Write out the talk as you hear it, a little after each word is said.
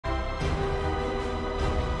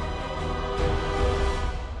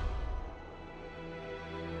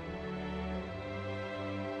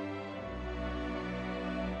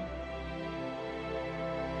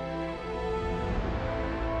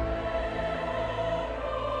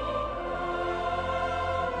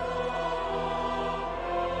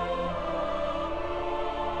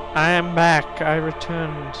I am back. I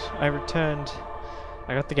returned. I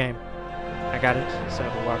got the game. I got it, so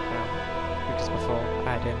it'll work now. Because before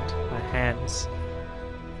I didn't. My hands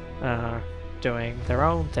are doing their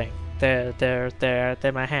own thing. They're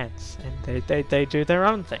my hands, and they do their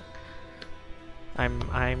own thing. I'm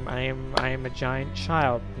a giant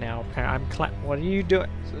child now. What are you doing,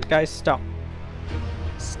 guys? Stop!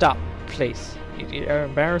 Stop, please! You're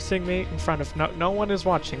embarrassing me in front of no one is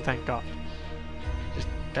watching. Thank God. Just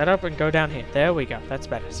get up and go down here. There we go. That's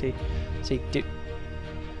better. See,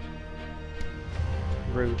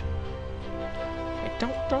 rude. Hey,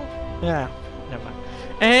 don't. Yeah, never mind.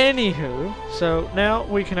 Anywho, so now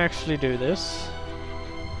we can actually do this.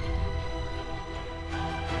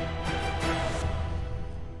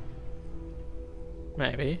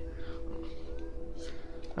 Maybe.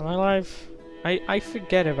 Am I live? I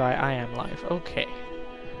forget if I am live. Okay.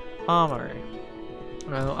 Armory.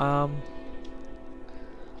 Well,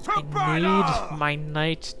 I need my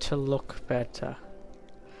knight to look better.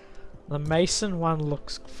 The mason one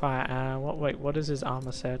looks fine. Wait, what is his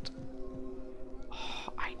armor set?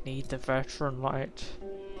 Oh, I need the veteran light.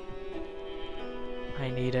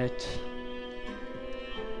 I need it.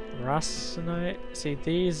 Rust knight. See,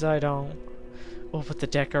 these I don't. Oh, but the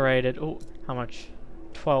decorated. Oh, how much?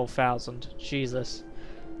 12,000. Jesus.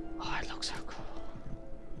 Oh, it looks so cool.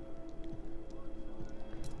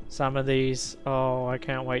 Some of these. Oh, I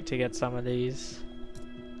can't wait to get some of these.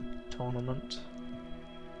 Tournament.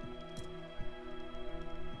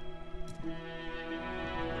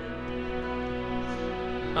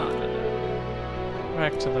 Oh, no.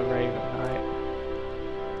 Back to the Raven Knight.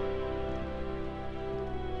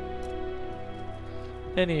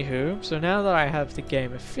 Anywho, so now that I have the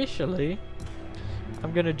game officially,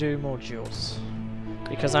 I'm gonna do more duels.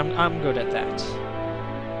 Because I'm good at that.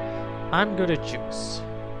 I'm good at duels.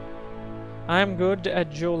 I'm good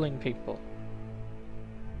at dueling people.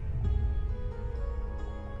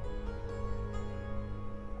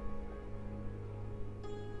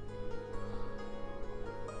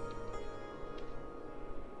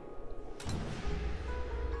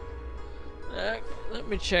 Let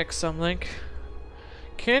me check something.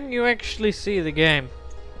 Can you actually see the game?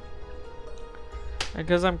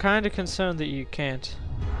 Because I'm kind of concerned that you can't.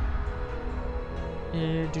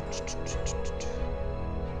 I'm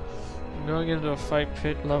going into a fight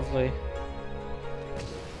pit. Lovely.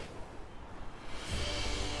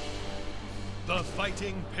 The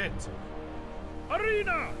fighting pit.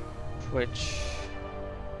 Arena. Twitch.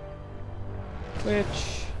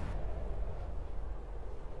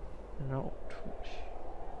 No, Twitch.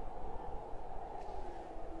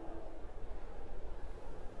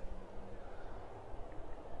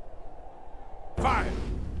 Five,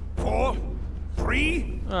 4,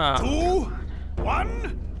 3, 2,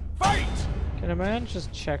 1, fight! Can a man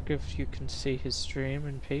just check if you can see his stream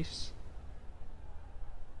in peace?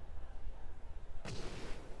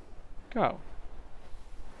 Go.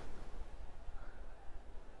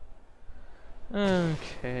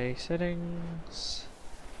 Okay, settings.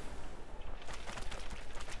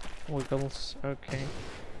 Wiggles, okay.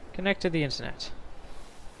 Connect to the internet.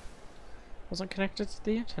 Wasn't connected to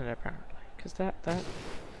the internet apparently.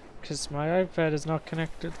 Because my iPad is not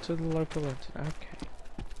connected to the local internet.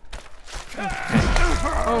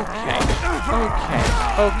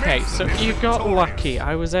 Okay, so you got lucky.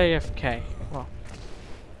 I was AFK.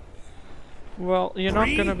 Well, you're not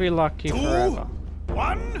gonna be lucky forever.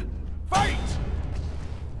 1, fight!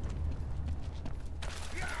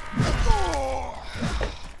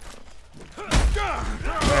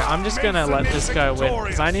 Okay, I'm just gonna let this guy win,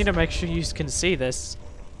 because I need to make sure you can see this.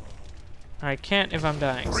 I can't if I'm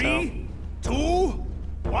dying, 3, 2,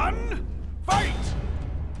 1, fight!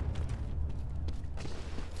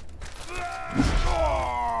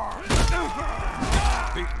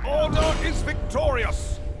 The order is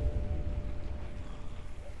victorious!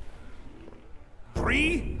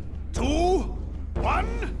 3, 2,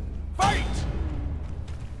 1, fight!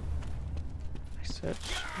 I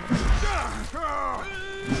search.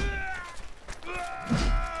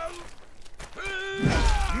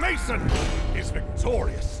 Mason is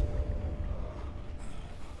victorious.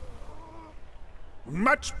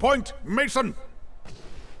 Match point, Mason.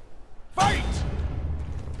 Fight!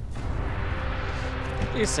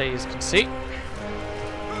 You say you can see.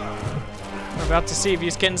 We're about to see if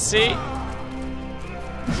you can see.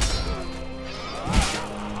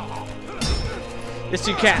 Yes,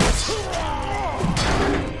 you can.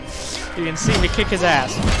 You can see me kick his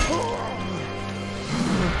ass.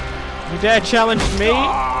 You dare challenge me?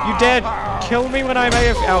 You dare kill me when I'm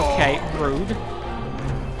AFK? Okay, rude.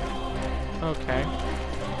 Okay.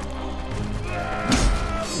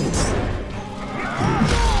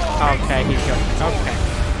 Okay, he's going. Okay.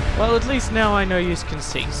 Well, at least now I know you can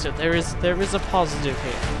see. So there is a positive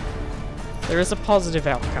here. There is a positive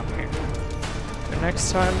outcome here. The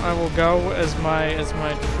next time I will go as my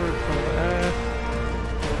troop.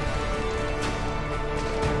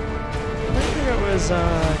 I think it was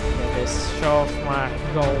this. Show off my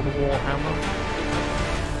gold warhammer.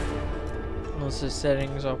 Also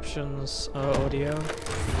settings, options, audio.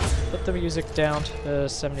 Put the music down to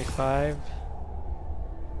 75.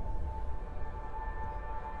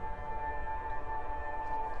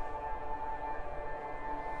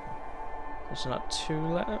 It's not too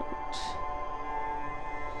loud.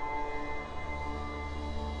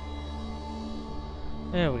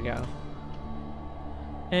 There we go.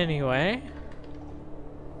 Anyway.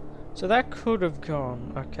 So that could have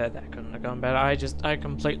gone. Okay, that couldn't have gone better. I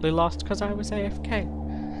completely lost because I was AFK.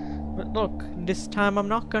 But look, this time I'm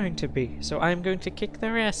not going to be. So I'm going to kick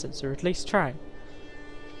their asses, or at least try.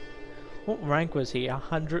 What rank was he?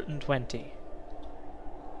 120.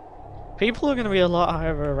 People are going to be a lot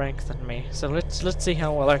higher rank than me, so let's see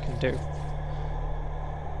how well I can do.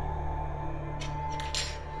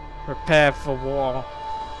 Prepare for war.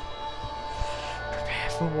 Prepare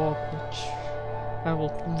for war, bitch. I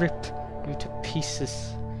will rip you to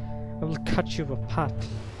pieces. I will cut you apart.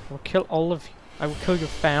 I will kill all of you. I will kill your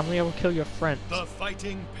family. I will kill your friends. The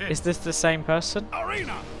fighting pit. Is this the same person?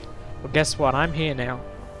 Arena. Well, guess what? I'm here now.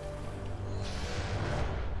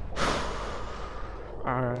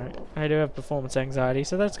 Alright, I do have performance anxiety,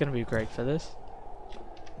 so that's gonna be great for this.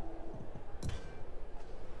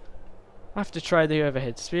 I have to try the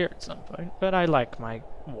overhead spear at some point, but I like my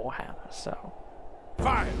warhammer, so...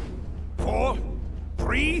 5, 4,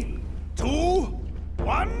 3, 2,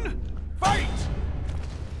 1, fight!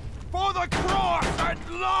 For the cross and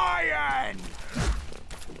lion!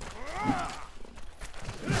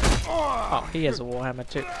 Oh, he has a warhammer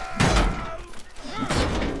too.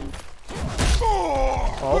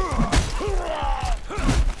 Oh.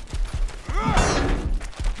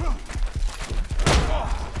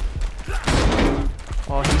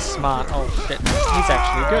 Oh, he's smart. Oh shit. He's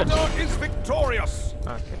actually good. Is victorious.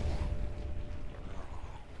 Okay.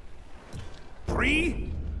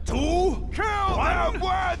 3, 2, kill 1.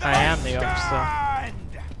 Where they I am the officer.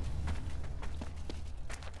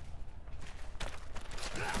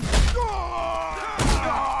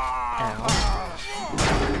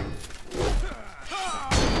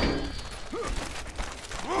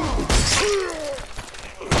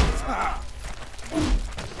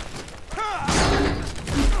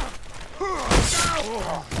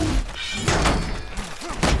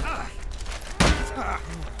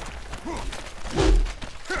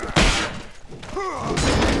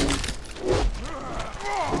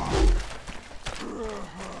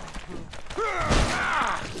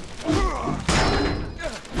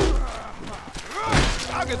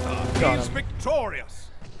 He's victorious.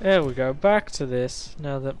 There we go. Back to this.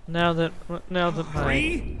 Now that my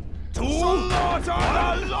 3, 2, slaughter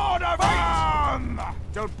the Lord of them!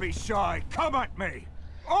 Don't be shy. Come at me.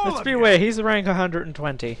 let's be aware. He's rank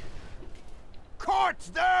 120. Cut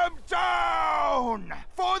them down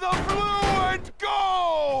for the blue and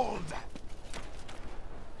gold.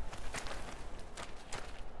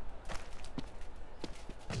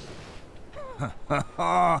 Ha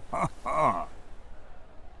ha ha ha.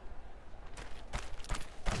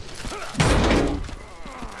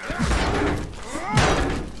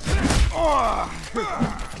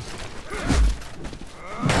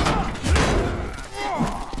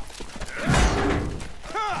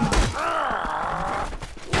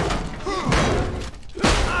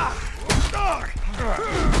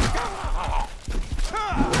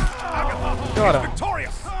 Got him.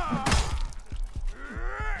 Victorious.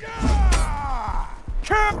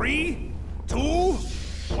 3, 2,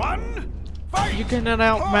 1, fight! You cannot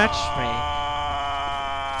outmatch me.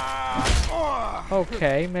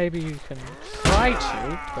 Okay, maybe you can try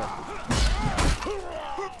to, but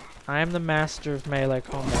I am the master of melee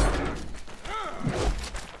combat.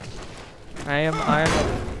 I am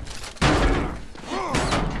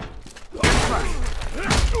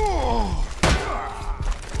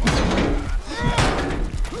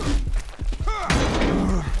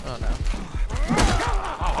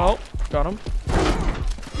Oh, got him.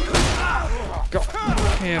 Got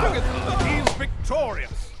him. He's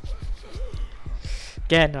victorious.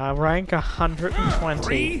 Again, rank 120.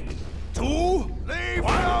 3, 2, leave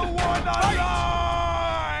no one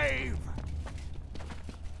alive.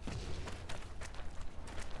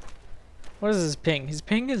 What is his ping? His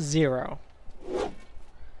ping is 0.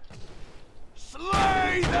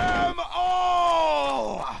 Slay them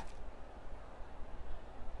all.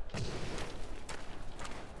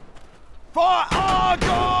 For Argon!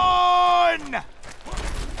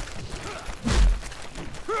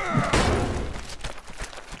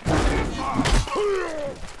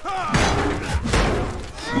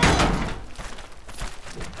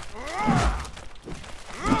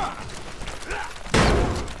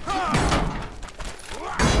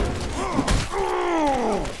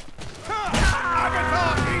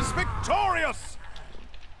 Agatha is victorious!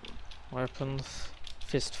 Weapons.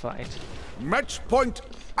 Fist fight. Match point,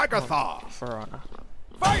 Agatha! For honor.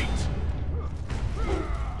 Fight!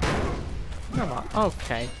 Come on.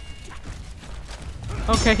 Okay.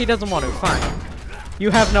 Okay, he doesn't want to. Fine. You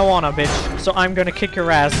have no honor, bitch. So I'm gonna kick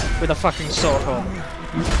your ass with a fucking sword hole.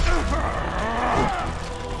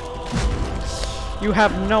 You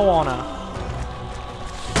have no honor.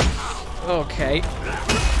 Okay.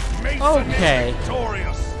 Okay.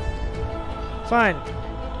 Fine.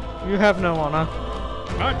 You have no honor.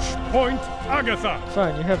 Match point, Agatha.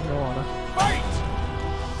 Fine, you have no honor. Fight!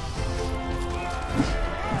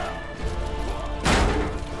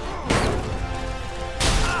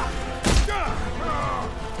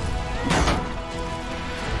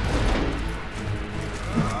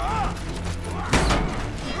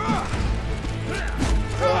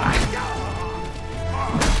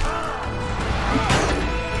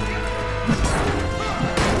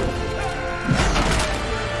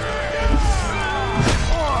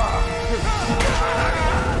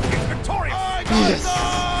 Yes.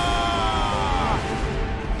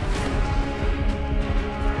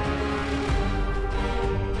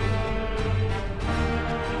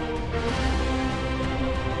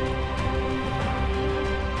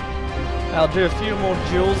 I'll do a few more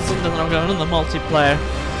duels and then I'll go into the multiplayer.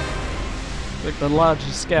 Like the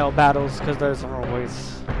larger scale battles, because those are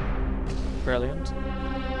always brilliant.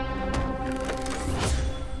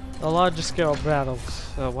 The larger scale battles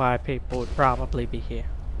are why people would probably be here.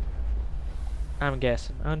 I'm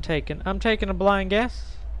guessing. I'm taking a blind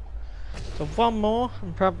guess. So one more,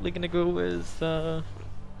 I'm probably gonna go with I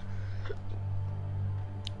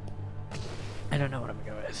don't know what I'm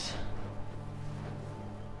gonna go with.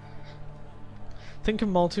 I think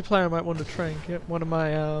in multiplayer I might want to try and get one of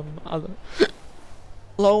my other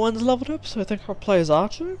low ones leveled up, so I think I'll play as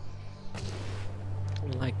Archer.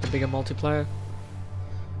 Like the bigger multiplayer.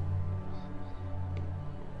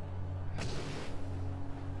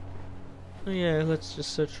 Yeah, let's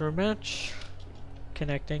just search for a match.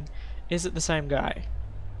 Connecting. Is it the same guy?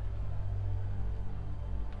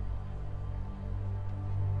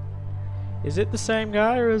 Is it the same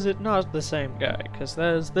guy or is it not the same guy? Because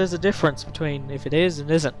there's a difference between if it is and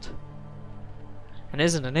isn't. And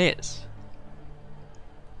isn't and is.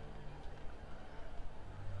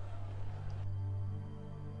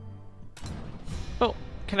 Oh,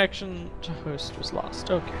 connection to host was lost.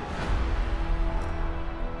 Okay.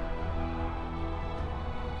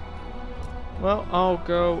 Well, I'll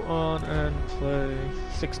go on and play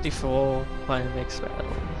 64, play mixed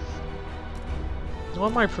battles.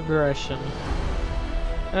 On my progression,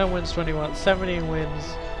 that wins 21, 17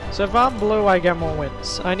 wins. So if I'm blue, I get more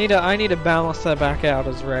wins. I need to balance that back out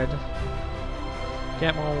as red.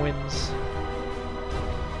 Get more wins.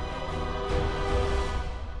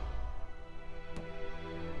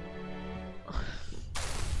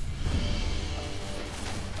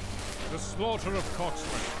 The slaughter of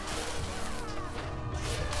Coxman.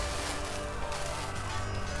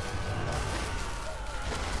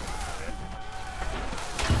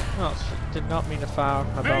 Oh, did not mean to fire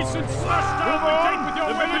a bow. Mason slashed down the gate with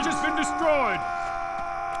your The village has been destroyed.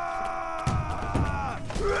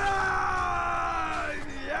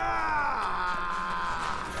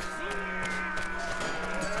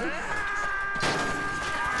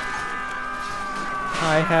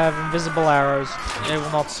 I have invisible arrows. They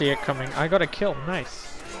will not see it coming. I got a kill.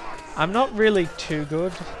 Nice. I'm not really too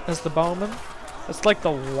good as the bowman. It's like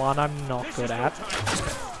the one I'm not good at.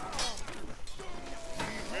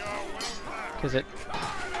 Because it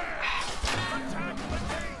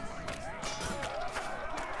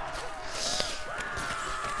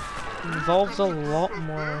involves a lot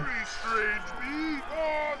more.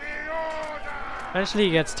 Eventually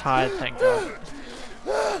he gets tired, thank God.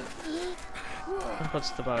 And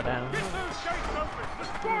puts the bow down.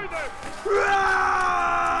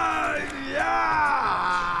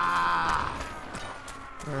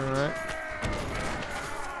 Alright.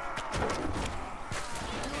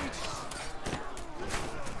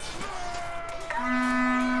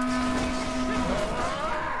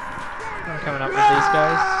 I'm coming up with these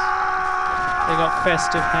guys. They got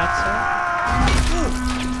festive hats on.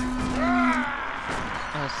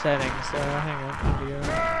 Oh, settings, hang on, video.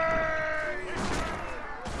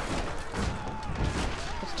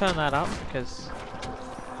 Let's turn that up because.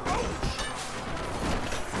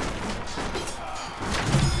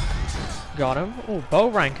 Got him. Oh, bow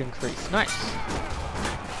rank increase. Nice.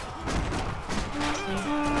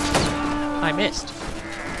 I missed.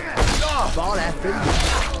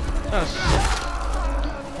 Oh, shit.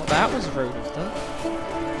 Well, that was rude of them.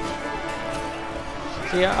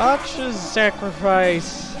 So yeah, archers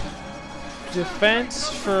sacrifice defense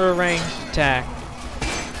for a ranged attack.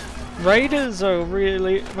 Raiders are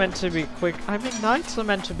really meant to be quick. I mean, knights are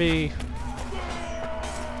meant to be.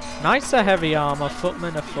 Knights are heavy armor,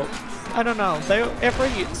 footmen are foot. I don't know. Every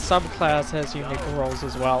subclass has unique roles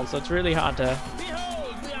as well, so it's really hard to.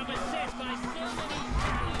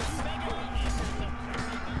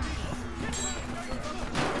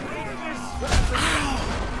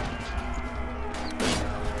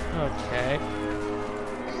 Okay.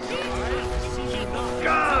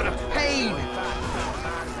 God, a pain!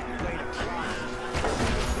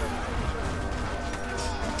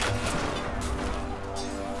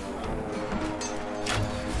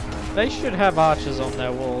 They should have archers on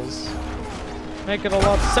their walls. Make it a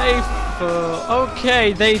lot safer.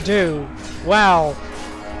 Okay, they do. Wow.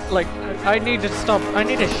 Like, I need to stop. I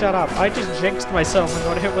need to shut up. I just jinxed myself and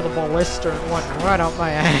got hit with a ballista and went right up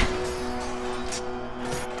my ass.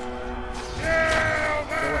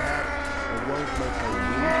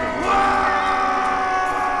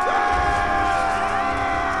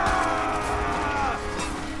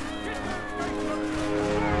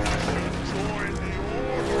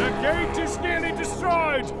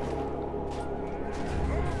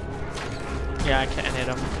 Yeah, I can't hit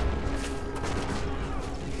him.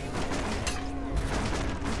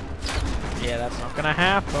 Yeah, that's not gonna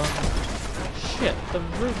happen. Shit, the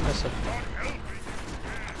rudeness of...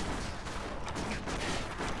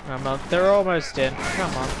 Come on, they're almost in.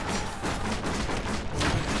 Come on.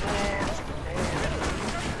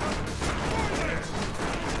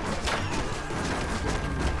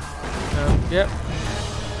 Yep.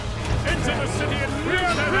 Into the city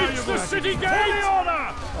and reach the city gate! Oh,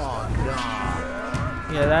 no.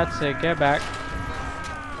 Yeah, that's it. Get back.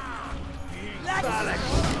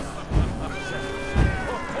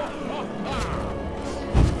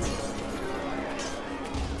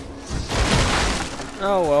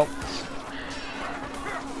 Oh well.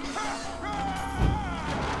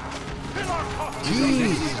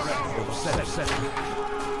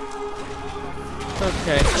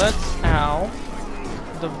 Okay, let's ow.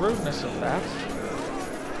 The rudeness of that.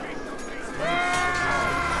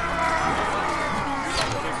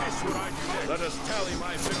 Let us tally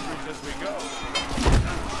my victories as we go.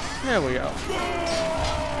 There we go.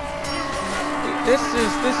 This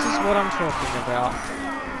is what I'm talking about.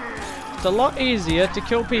 It's a lot easier to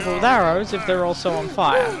kill people with arrows if they're also on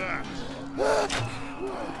fire.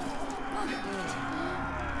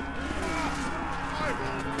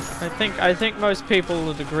 I think most people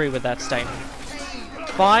would agree with that statement.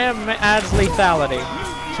 Fire adds lethality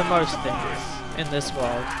to most things in this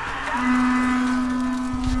world.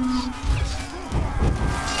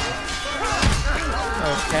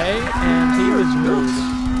 Okay, and he was rude.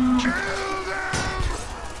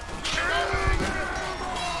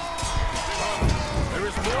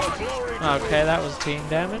 Okay, that was team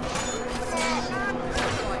damage.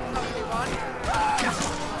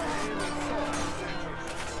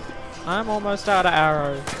 I'm almost out of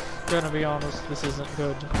arrows. Gonna be honest, this isn't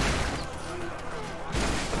good.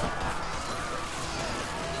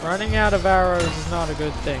 Running out of arrows is not a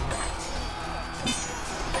good thing.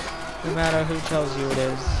 No matter who tells you it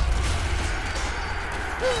is.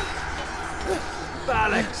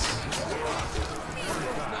 Alex!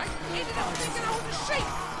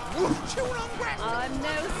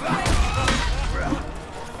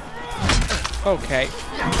 Okay.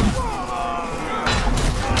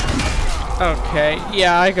 Okay,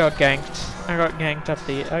 yeah, I got ganked. I got ganked up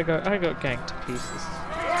the... I got ganked to pieces.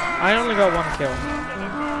 I only got one kill.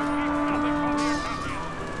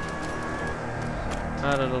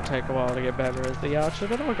 It'll take a while to get better as the archer,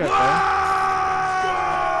 but I'll get there.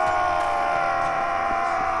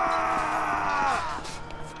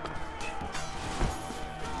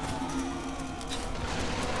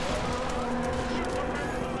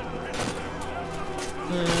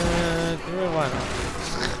 Why not?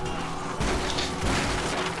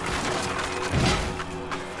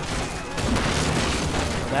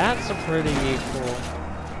 That's a pretty equal.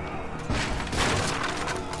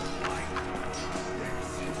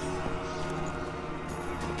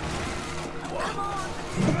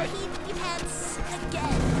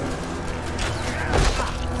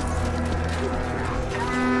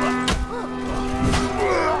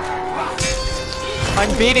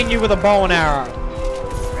 I'm beating you with a bow and arrow.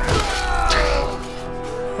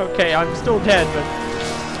 Okay, I'm still dead, but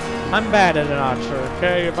I'm bad at an archer,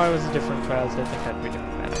 okay? If I was a different class, I think I'd be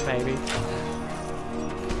doing better, maybe.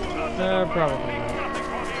 Probably not.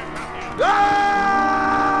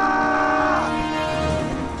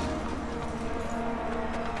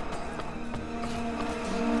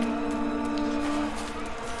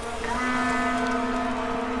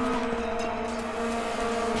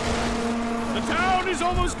 The town is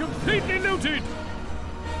almost completely looted.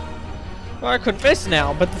 Well, I couldn't miss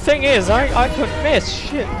now, but the thing is, I couldn't miss.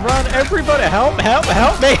 Shit, run, everybody, help me!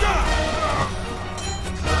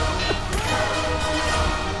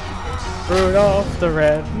 Rudolph the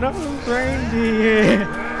red-nosed reindeer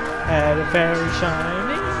had a very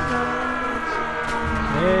shiny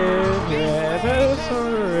nose. If you ever saw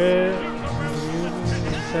it, you would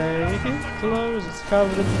say his clothes is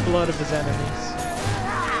covered in the blood of his enemies.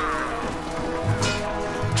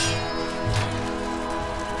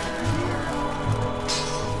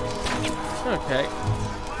 Okay.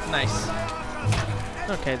 Nice.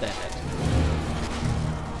 Okay, they're dead.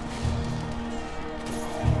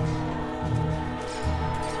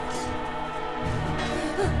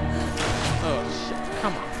 Oh shit,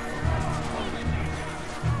 come on.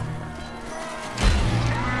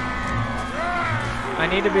 I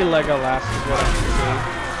need to be Legolas is what I need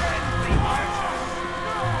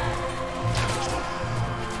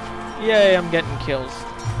to do. Yay, I'm getting kills.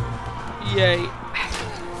 Yay.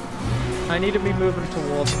 I need to be moving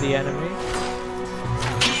towards the enemy.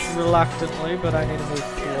 Reluctantly, but I need to move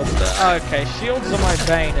towards the... Oh, okay, shields are my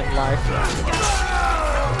bane in life.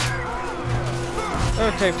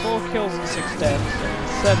 Okay, 4 kills and 6 deaths and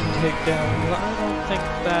 7 takedowns. I don't think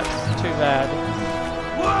that's too bad.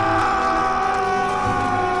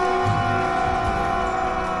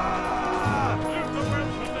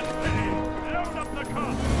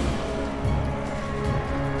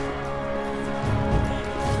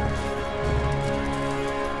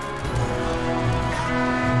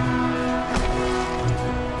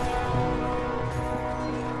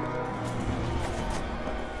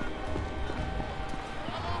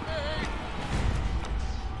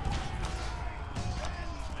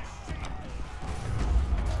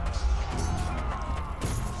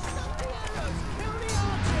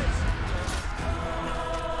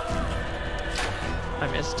 I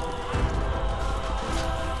missed.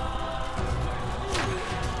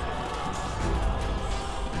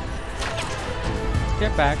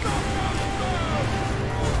 Get back.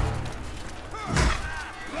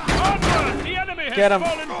 Onward! The enemy has Get him.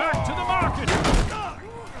 fallen back to the market.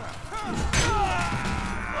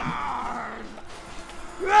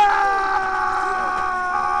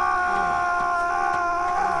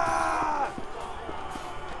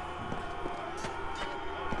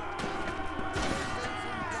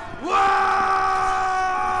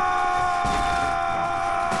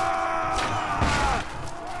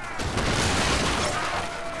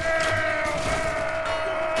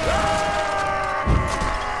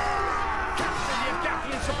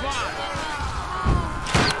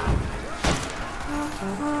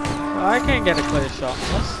 I can't get a clear shot on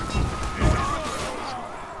this.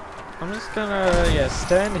 I'm just gonna, yeah,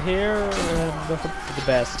 stand here and hope for the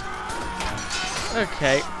best.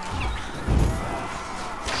 Okay.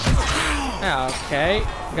 Okay.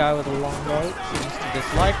 Guy with a longbow seems to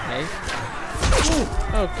dislike me.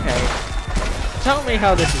 Okay. Tell me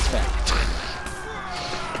how this is fair.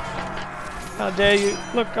 How dare you?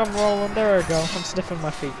 Look, I'm rolling. There I go. I'm sniffing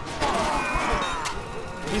my feet.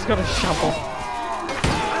 He's got a shovel.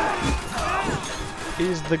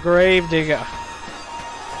 He's the grave digger.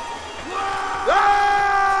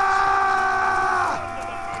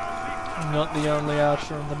 I'm not the only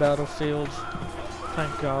archer on the battlefield.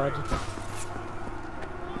 Thank God.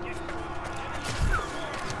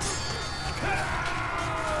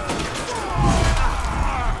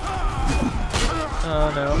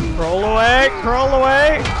 Oh no. Crawl away! Crawl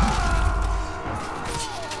away!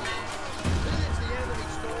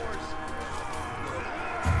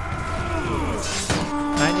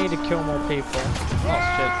 I need to kill more people. Oh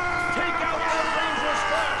shit. Take out those dangerous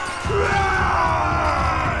traps.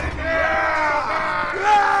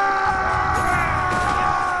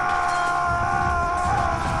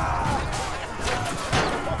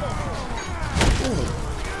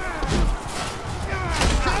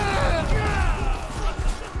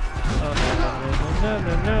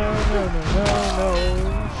 No.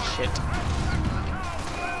 Shit.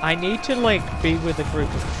 I need to, like, be with a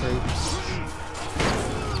group of troops.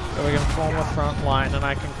 So we can form a front line and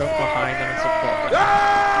I can go behind them and support them.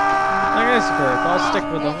 Like this group, I'll stick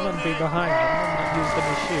with them and be behind them and use them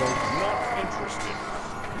as shields. Not interested.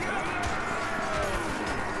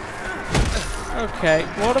 Okay,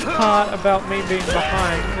 what a part about me being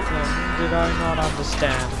behind them did I not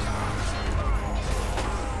understand?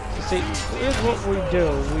 You see, here's what we do.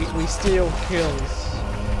 We steal kills.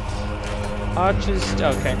 Archers,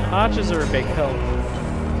 okay, archers are a big help.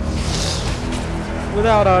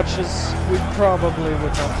 Without archers, we probably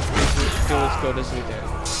would not do as good as we do.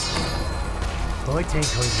 I think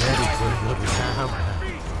I'm ready for another hammer.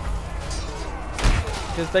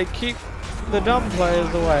 Because they keep the dumb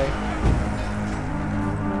players away.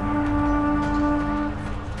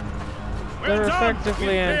 They're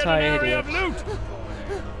effectively anti-idiots.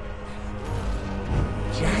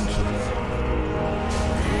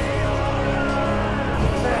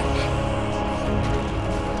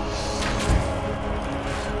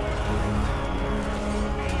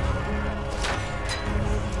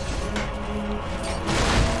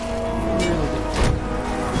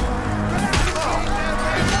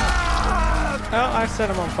 Oh, I set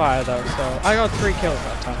him on fire though, so I got 3 kills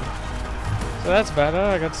that time. So that's better.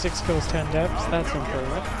 I got 6 kills, 10 deaths. That's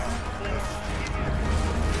improvement.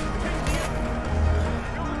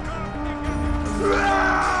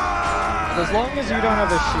 As long as you don't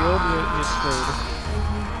have a shield, you're screwed.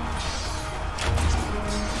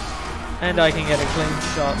 And I can get a clean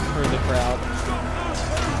shot through the crowd.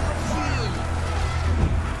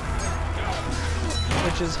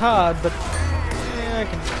 Which is hard, but yeah, I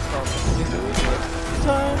can probably do it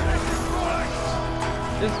time.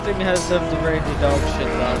 This thing has some degraded dog shit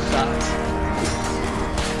last shots.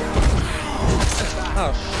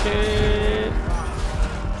 Oh shit.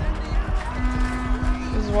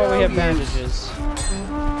 This is why we have bandages.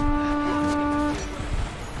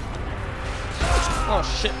 Oh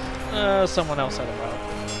shit. Someone else had a bow.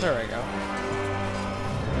 There we go.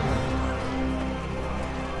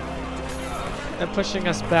 They're pushing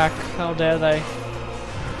us back. How dare they?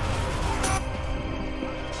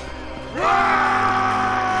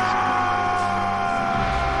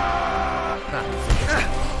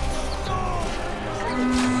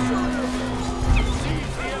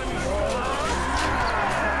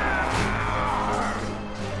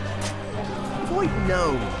 If I'd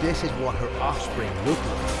known this is what her offspring looked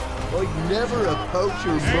like, I'd never approach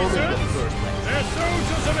her mum in the first place. Their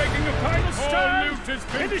soldiers are making a final stand! All loot has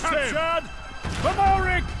been captured!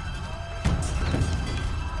 Bavaric!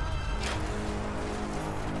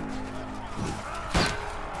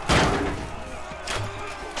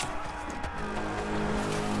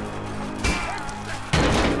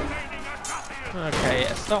 Okay,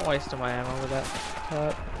 yes, don't waste my ammo with that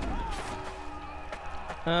part.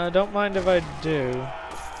 Don't mind if I do.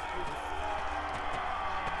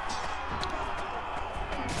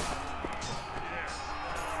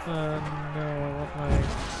 No, I want my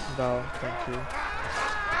bow, thank you.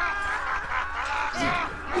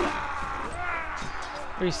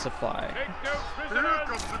 Resupply.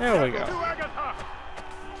 There we go.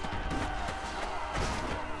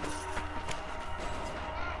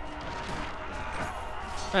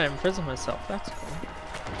 I imprison myself, that's cool.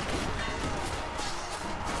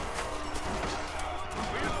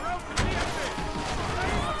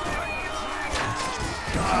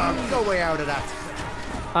 Go way out of that.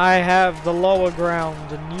 I have the lower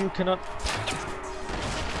ground and you cannot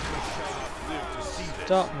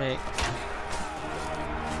stop me.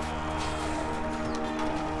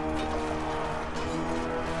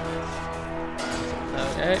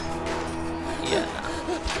 Okay. Yeah.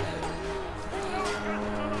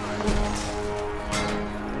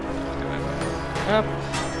 Up.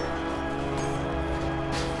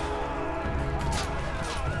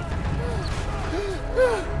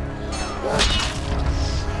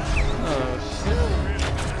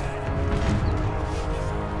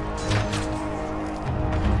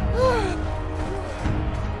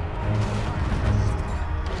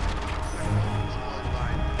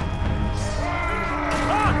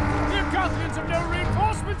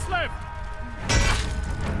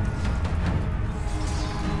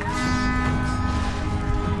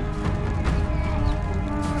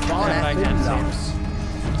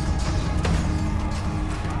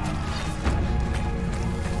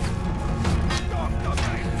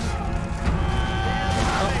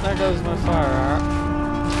 There goes my fire arrow.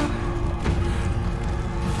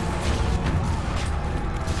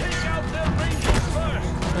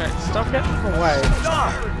 Alright, stop getting in the way.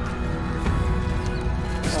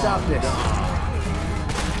 Stop it.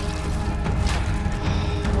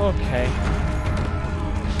 Okay.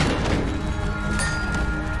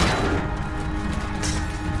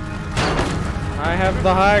 I have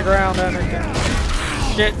the high ground energy.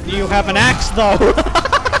 Shit, you have an axe though!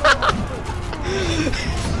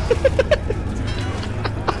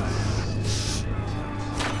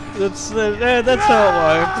 That's how it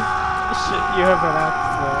works. Shit, you have an axe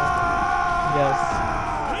there. Yes.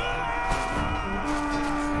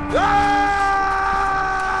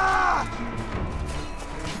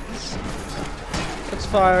 Let's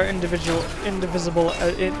fire invisible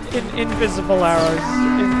arrows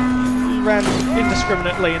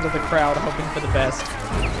indiscriminately into the crowd, hoping for the best.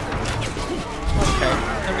 Okay,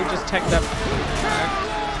 let me just take that.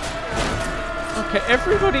 Okay,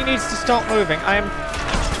 everybody needs to stop moving. I am.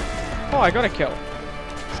 Oh, I got a kill.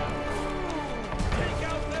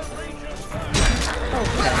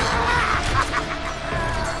 Okay.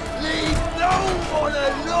 Leave no one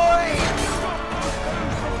alone!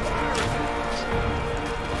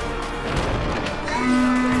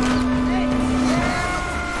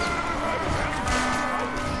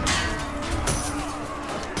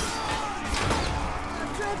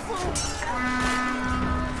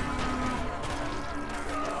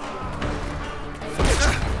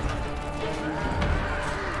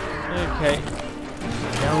 Okay.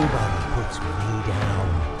 Nobody puts me down.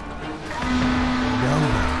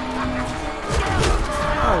 Nobody.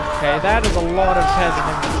 Okay, that is a lot of peasant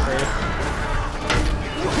infantry.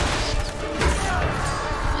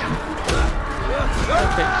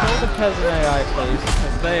 Okay, kill the peasant AI, please,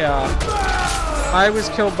 because they are... I was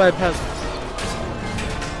killed by peasants.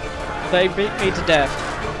 They beat me to death.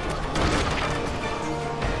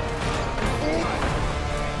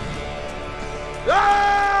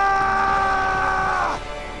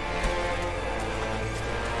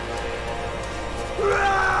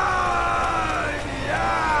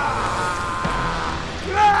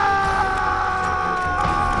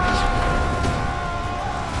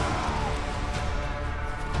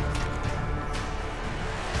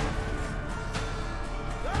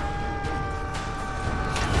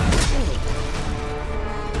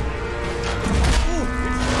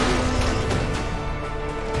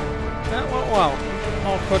 Well,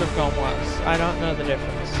 all could have gone worse. I don't know the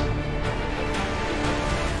difference.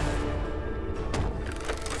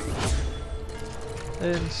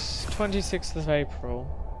 It's 26th of April.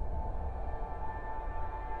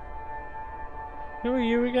 Who are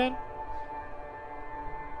you again?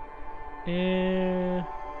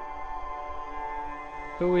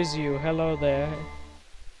 Who is you? Hello there.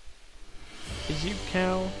 Is you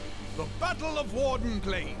Cal? The Battle of Warden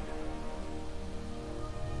Plain.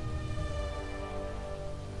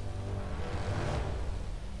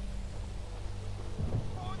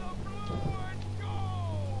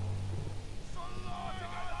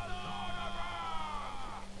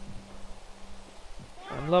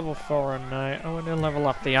 I'm level 4 and I want to level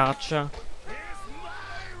up the archer.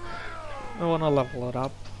 I want to level it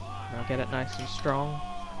up. I'll get it nice and strong.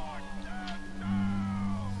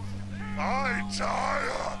 I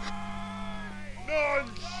tire.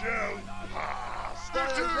 None shall pass.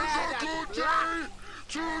 It is a good day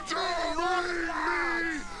to bury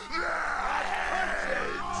me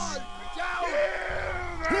heads.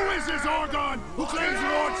 Who is this Orgon who claims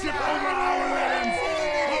lordship over our lands?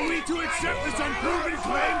 Are we to accept this unproven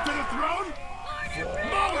claim to the throne?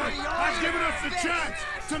 Mullen has given us the chance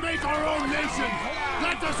to make our own nation.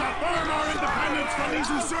 Let us affirm our independence from these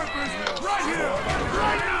usurpers right here,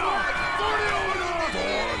 right now, for the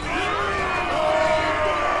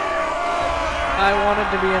I wanted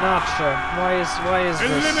to be an archer. Why is this?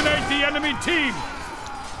 Eliminate the enemy team.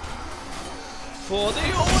 For the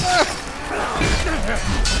order!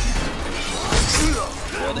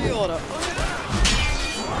 For the order.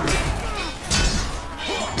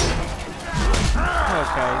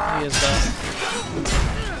 Okay, he is there.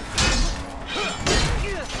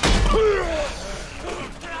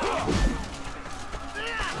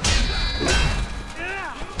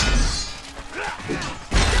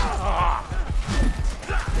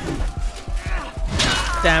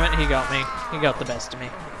 Damn it, he got me. He got the best of me.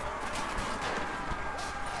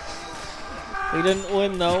 He didn't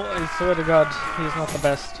win though, I swear to God, he's not the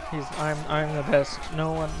best. I'm the best.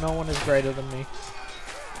 No one is greater than me.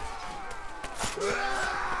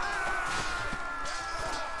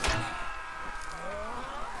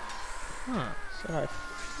 Huh, so I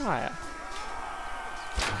fire.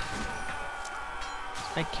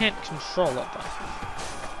 I can't control it though.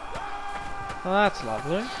 Well, that's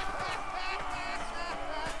lovely.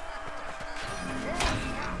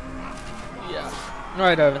 Yeah,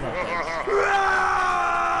 right over there.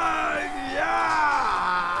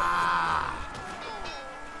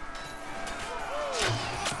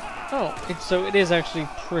 Oh, so it is actually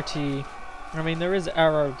pretty... I mean, there is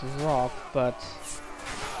arrow drop, but...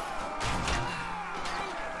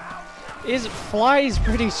 It flies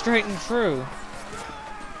pretty straight and true.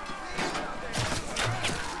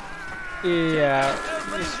 Yeah,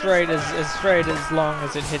 straight as long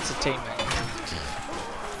as it hits a teammate.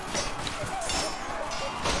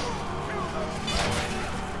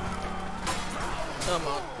 Come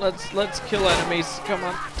on, let's kill enemies. Come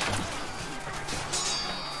on.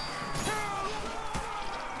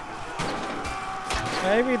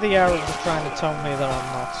 Maybe the arrows are trying to tell me that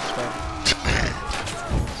I'm not straight.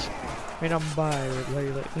 I mean, I'm bi,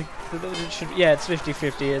 like, it should, yeah, it's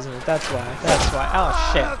 50-50, isn't it? That's why. Oh,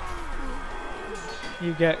 shit.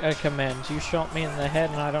 You get a command. You shot me in the head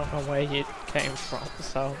and I don't know where it came from,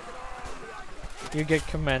 so... You get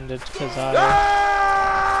commended, because I...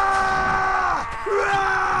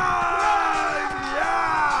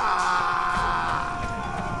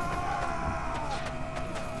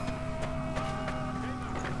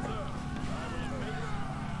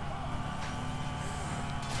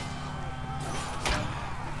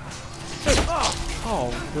 Oh,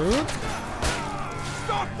 rude?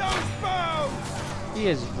 Stop those bows! He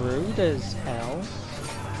is rude as hell.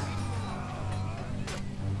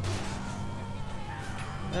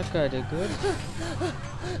 That guy did good.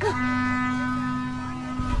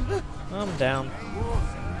 I'm down.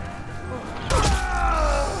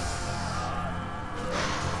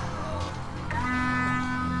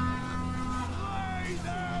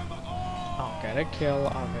 I'll get a kill,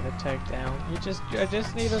 I'll get a takedown. I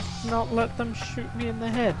just need to not let them shoot me in the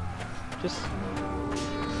head.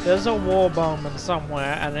 There's a war bowman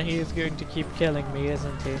somewhere and he is going to keep killing me,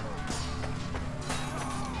 isn't he?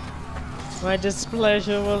 My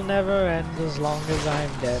displeasure will never end as long as I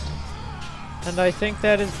am dead. And I think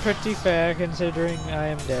that is pretty fair considering I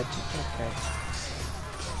am dead. Okay.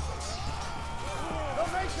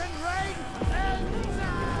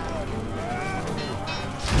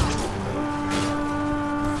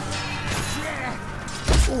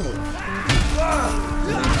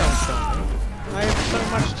 I have so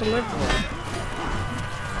much to live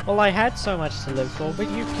for. Well, I had so much to live for, but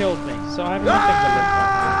you killed me, so I have nothing to live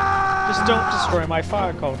for. Just don't destroy my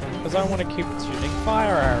fire cauldron, because I want to keep shooting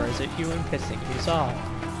fire arrows at you and pissing you off.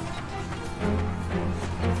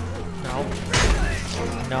 No.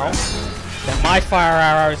 No. They're my fire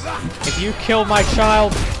arrows. If you kill my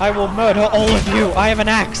child, I will murder all of you. I have an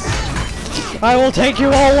axe. I will take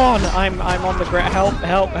you all on. I'm on the ground. Help,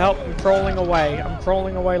 help, help. I'm crawling away. I'm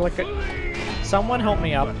crawling away like a... Someone help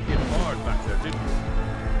me up. Hit hard back there, didn't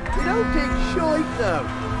You don't take shite though.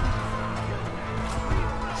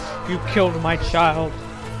 You killed my child.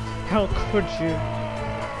 How could you?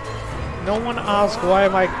 No one asked why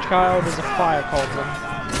my child is a fire cauldron.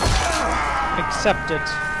 Accept it.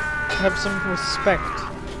 Have some respect.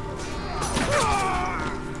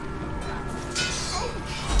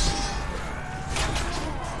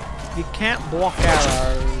 You can't block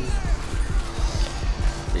arrows.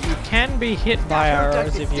 You can be hit by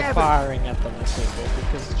arrows if you're firing at them at people,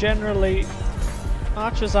 because generally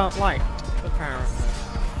archers aren't liked, apparently.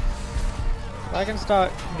 I can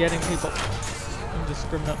start getting people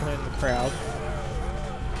indiscriminately in the crowd.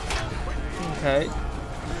 Okay.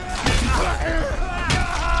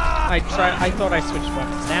 I thought I switched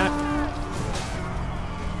weapons. Now,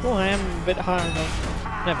 well, I am a bit higher than.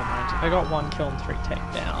 Never mind. I got 1 kill and 3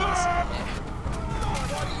 takedowns.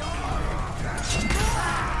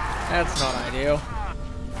 That's not ideal.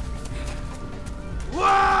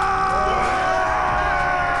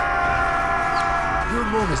 Your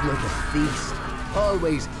mum is like a feast.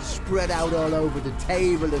 Always spread out all over the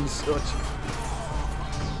table and such.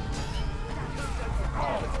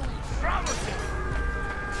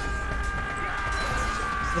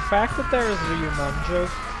 The fact that there is a Yumanjo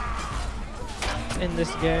in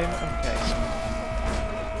this game, okay.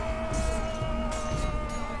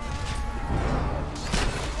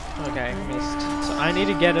 Okay, missed. So I need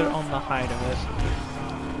to get it on the height of it.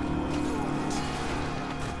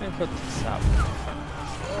 Let me put this up.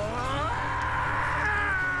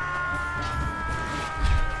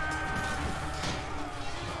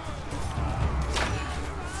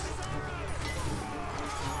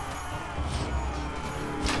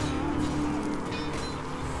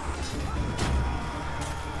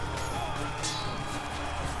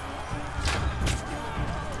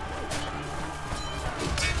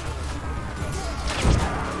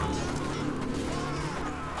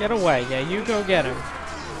 Get away, yeah, you go get him.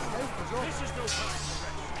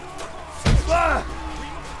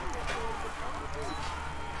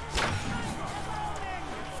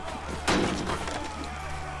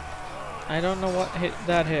 I don't know what hit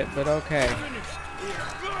that hit, but okay.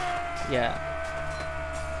 Yeah.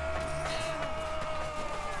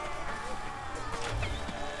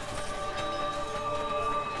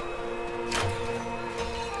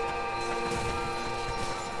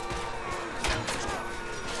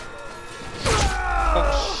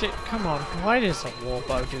 come on. Why does a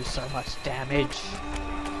warbow do so much damage?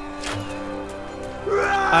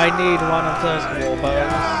 I need one of those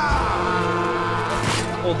warbows.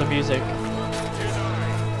 All the music.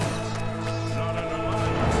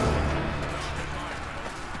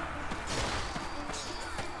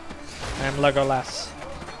 I am Legolas.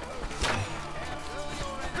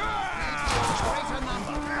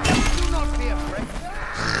 Do not be afraid.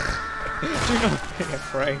 Do not be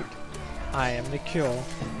afraid. I am the cure.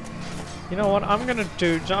 You know what? I'm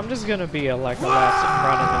just gonna be a Legolas and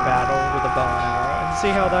run in the battle with a bow and arrow and see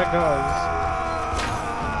how that goes.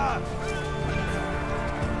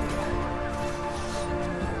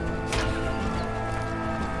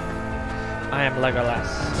 I am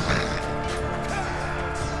Legolas.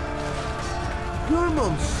 Your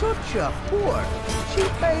mom's such a whore. She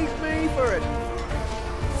pays me for it.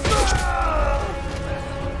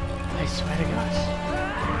 I swear to God.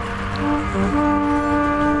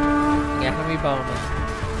 Yeah, let me bowman.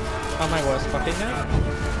 Oh, my worst fucking name.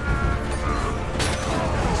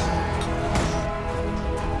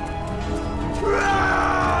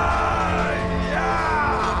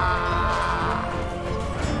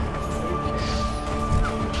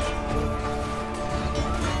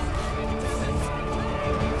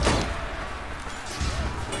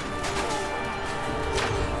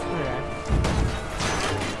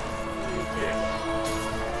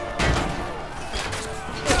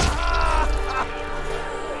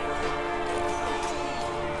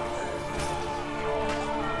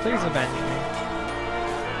 Please avenge me.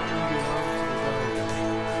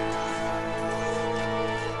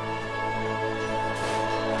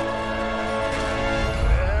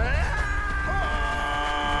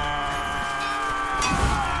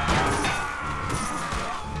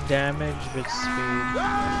 Damage with speed.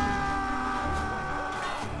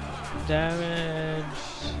 Damage.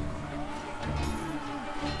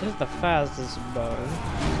 This is the fastest bow.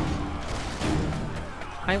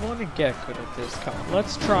 I want to get good at this. Come on,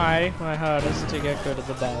 let's try my hardest to get good at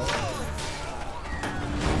the bow.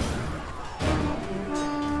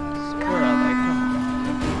 Where are they? Come on.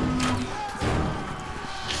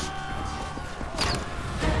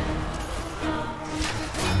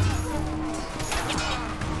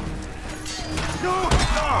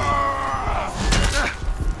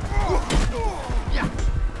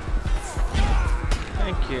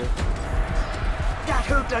 Thank you. That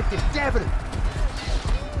hurt like the devil.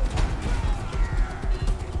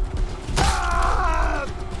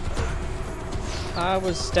 I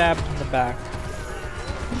was stabbed in the back.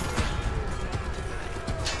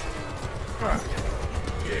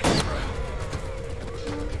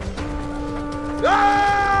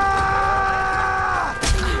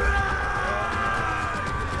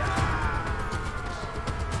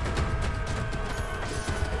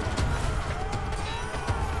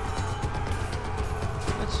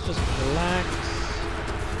 Let's just relax.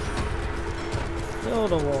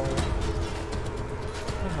 Build a wall.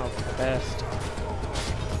 I hope for the best.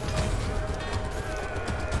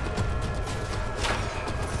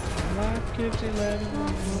 Life gives 11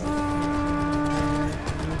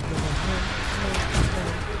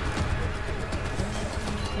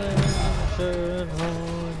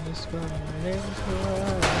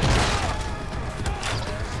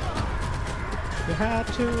 You had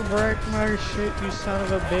to break my shit, you son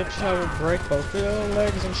of a bitch. I will break both your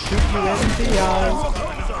legs and shoot you in the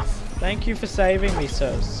eyes. Thank you for saving me,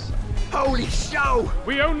 sirs. Holy show!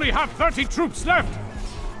 We only have 30 troops left!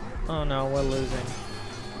 Oh no, we're losing.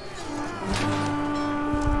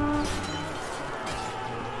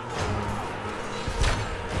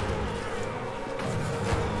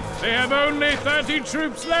 They have only 30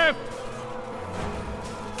 troops left!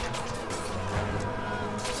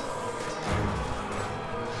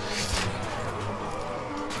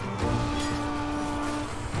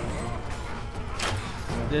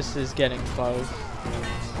 This is getting close.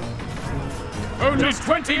 Only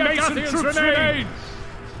 20 Mason troops remain!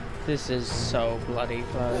 This is so bloody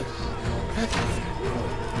close.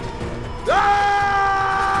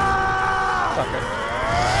 Fuck it.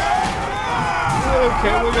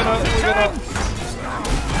 Okay, we're gonna.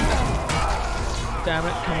 Damn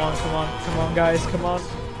it! Come on, guys, come on.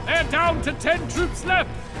 They're down to 10 troops left!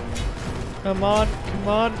 Come on.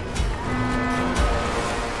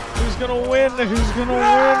 Who's gonna win? Who's gonna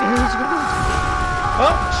win?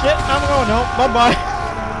 Oh shit! I'm going home. Bye bye.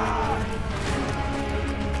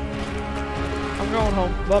 I'm going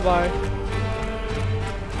home. Bye bye.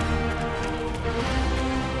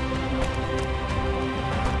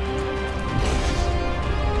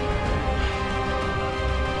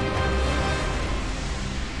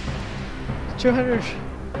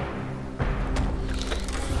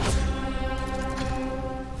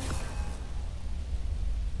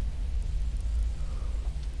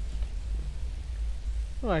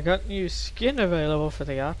 Oh, I got new skin available for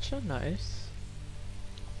the archer. Nice.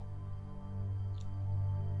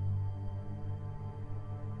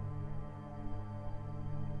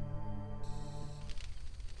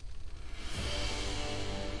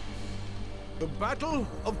 The Battle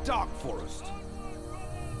of Dark Forest.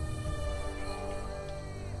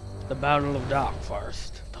 The Battle of Dark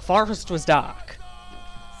Forest. The forest was dark.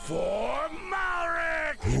 For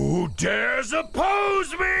Malric! Who dares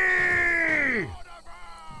oppose me?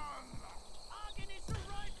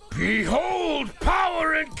 Behold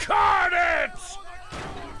power incarnate!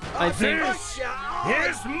 I think. This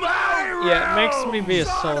is my Yeah, it makes realm! me be a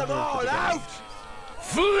soldier. for the game.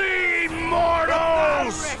 Flee,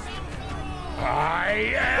 mortals!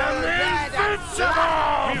 I am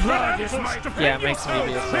invincible! Blood is my Yeah, it makes me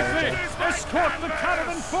be a soldier. Escort the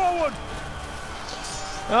caravan forward!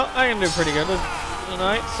 Well, I can do pretty good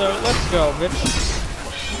tonight, so let's go, bitch.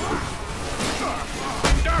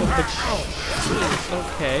 Oh, bitch.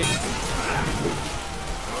 Okay.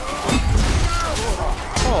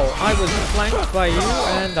 Oh, I was flanked by you,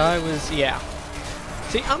 and I was, yeah.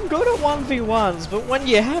 See, I'm good at 1v1s, but when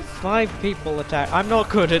you have 5 people attack, I'm not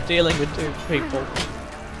good at dealing with 2 people.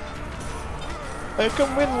 I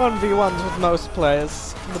can win 1v1s with most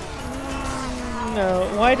players. But no,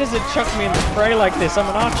 why does it chuck me in the fray like this? I'm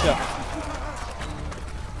an archer.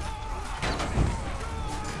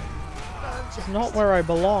 This is not where I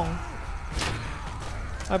belong.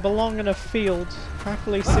 I belong in a field,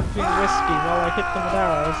 happily sipping whiskey while I hit them with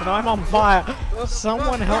arrows, and I'm on fire!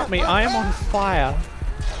 Someone help me, I am on fire.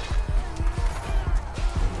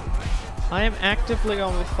 I am actively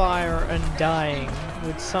on fire and dying.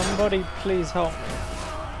 Would somebody please help me?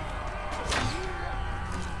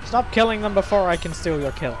 Stop killing them before I can steal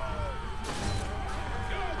your kill.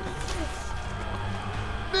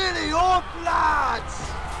 Billy up, lads!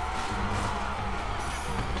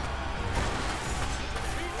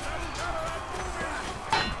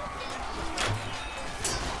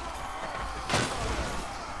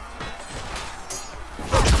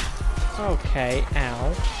 Okay,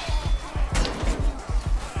 ow.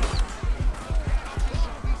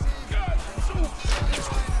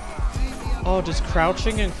 Oh, does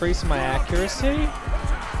crouching increase my accuracy?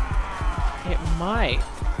 It might.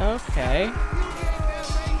 Okay.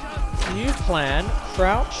 New plan.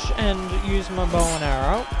 Crouch and use my bow and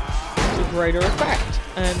arrow to greater effect.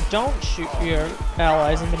 And don't shoot your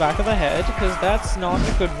allies in the back of the head, because that's not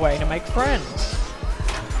a good way to make friends.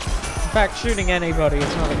 In fact, shooting anybody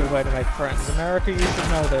is not a good way to make friends. America, you should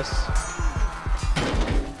know this.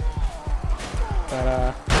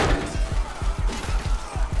 But,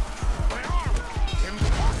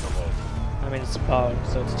 I mean, it's a bow,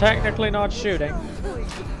 so it's technically not shooting.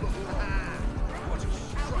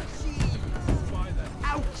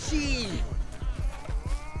 Ouchie!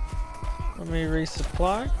 Let me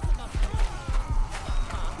resupply.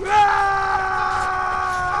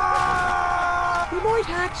 We might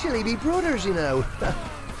actually be brothers, you know.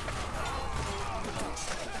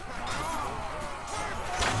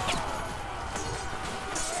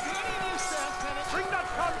 Bring that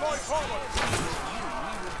convoy forward!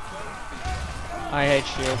 I hate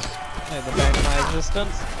shields. They're the bane of my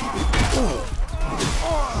existence.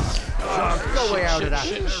 Go way out of that.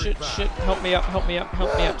 Shit. Help me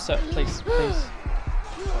up, sir. Please.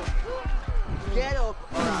 Get up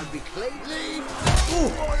or I'll be clean.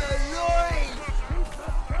 What a noise!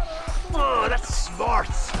 Oh, that's smart.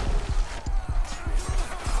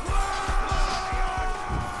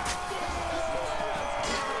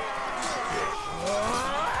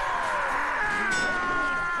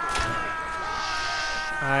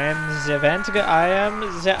 I am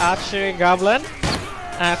the archery goblin.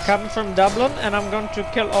 I come from Dublin, and I'm going to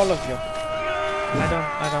kill all of you. I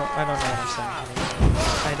don't know what I'm saying.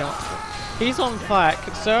 I don't. He's on fire.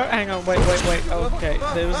 Sir, hang on, wait. Okay,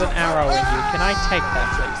 there was an arrow in you. Can I take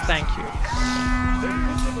that, please? Thank you.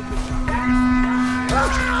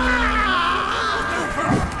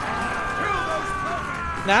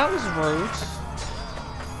 That was rude.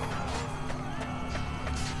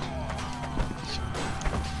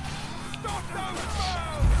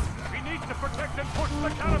 We need to protect and push the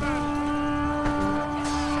caravan!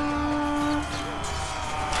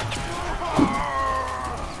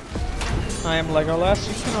 I am Legolas.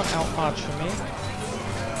 You cannot out-archer me.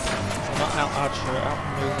 Well, not out-archer,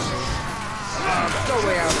 out-maneuver me. Go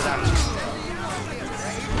way out of that.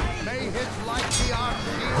 May his light be our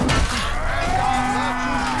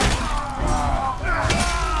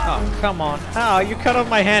Oh, come on. Oh, you cut off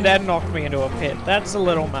my hand and knocked me into a pit. That's a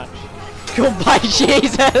little much. Goodbye,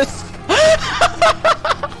 Jesus!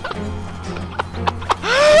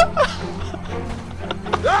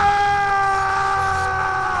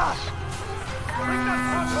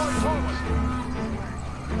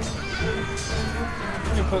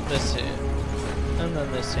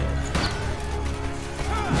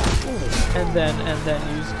 And then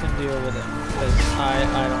you can deal with him, because I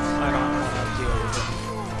don't want to deal with him.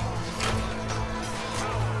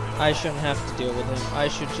 I shouldn't have to deal with him. I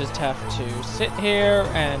should just have to sit here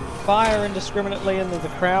and fire indiscriminately into the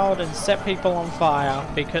crowd and set people on fire,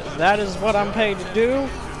 because that is what I'm paid to do.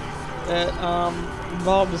 That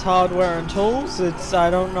involves hardware and tools. I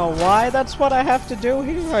don't know why that's what I have to do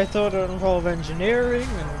here. I thought it would involve engineering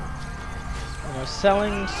and, you know,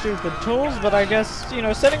 selling stupid tools, but I guess, you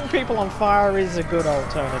know, setting people on fire is a good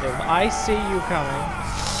alternative. I see you coming.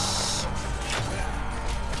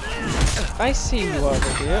 I see you over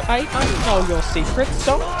here. I know your secrets.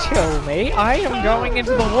 Don't kill me. I am going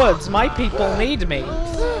into the woods. My people need me.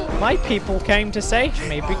 My people came to save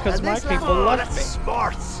me because my people love me.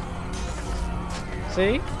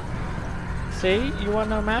 See? See? You are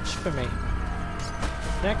no match for me.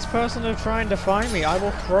 Next person to try and defy me, I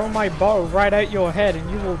will throw my bow right at your head and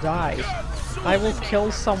you will die. I will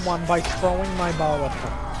kill someone by throwing my bow at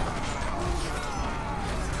them.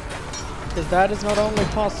 Because that is not only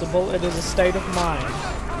possible, it is a state of mind.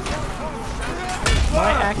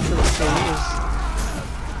 My accuracy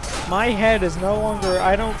is... My head is no longer...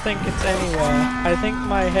 I don't think it's anywhere. I think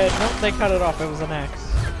my head... Nope, they cut it off. It was an axe.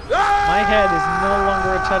 My head is no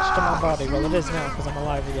longer attached to my body. Well, it is now, because I'm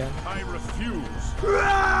alive again. I refuse.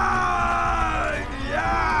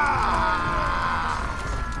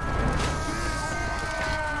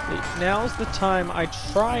 Now's the time I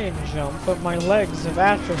try and jump, but my legs have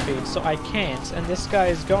atrophied, so I can't, and this guy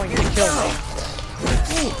is going to kill me.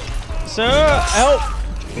 Sir, help!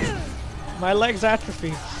 My legs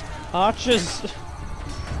atrophied. Archers!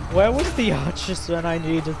 Where was the archers when I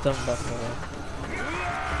needed them before?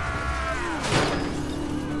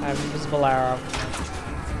 I have invisible arrow.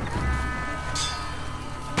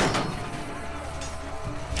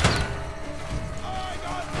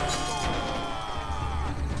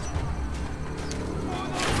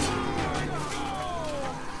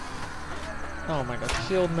 Oh my god,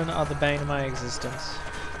 shieldmen are the bane of my existence.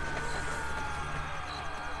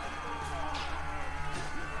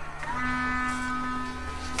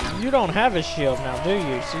 You don't have a shield now, do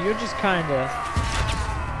you? So you're just kinda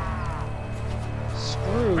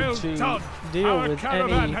screwed to deal with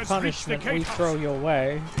any punishment we throw your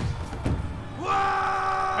way.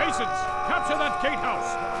 Masons, capture that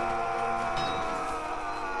gatehouse!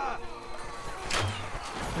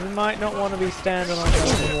 You might not want to be standing on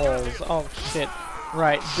those walls. Oh shit.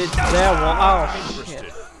 Right, it's their wall. Oh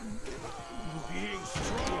shit.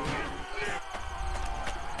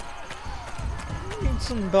 Need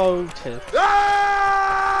some bow tips.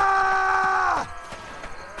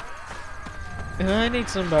 I need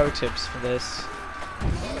some bow tips for this.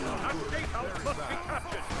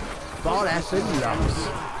 Badass and loves.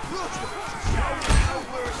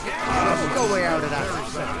 Go way out of that for a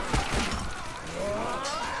second.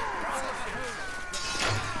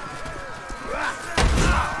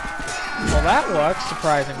 Well, that works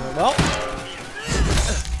surprisingly well.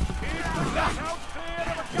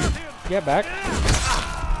 Get back.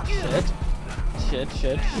 Shit.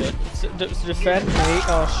 Defend me.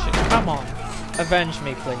 Oh shit. Come on. Avenge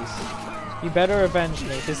me, please. You better avenge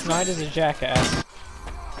me. This knight is a jackass.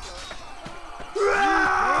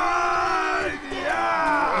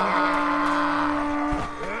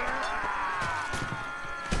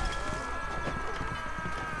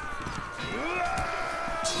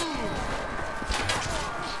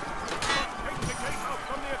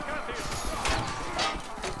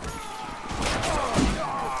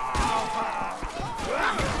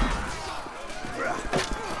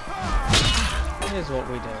 Here's what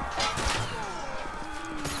we do.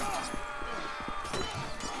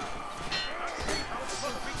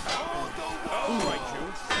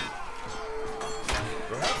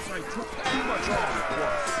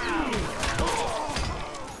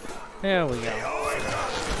 There we go.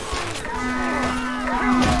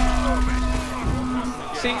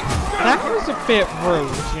 See, that was a bit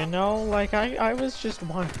rude, you know? Like, I was just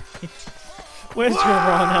wondering. Where's your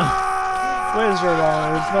runner? Where's your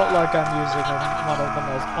runner? It's not like I'm using one of the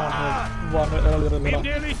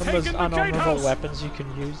most unhonorable weapons you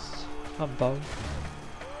can use. A bow.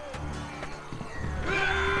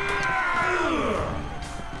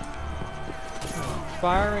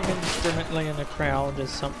 Firing indiscriminately in the crowd is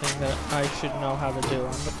something that I should know how to do.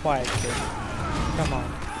 I'm the quiet kid. Come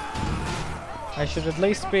on. I should at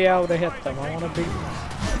least be able to hit them. I want to beat them.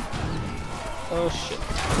 Oh shit.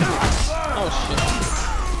 Oh shit.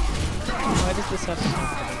 Why does this have to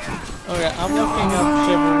happen? Okay, I'm looking up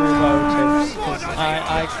Chivalry bow tips because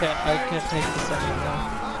I can't take this anymore.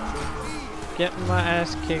 Getting my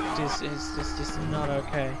ass kicked is just not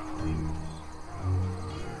okay.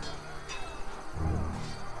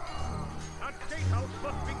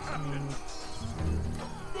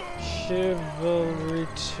 Chivalry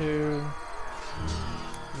 2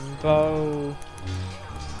 bow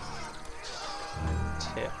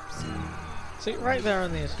tips. See, right there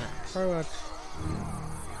on the internet. Very much.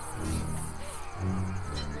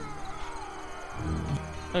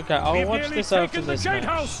 Okay, I'll watch this after this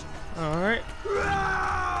match. Alright.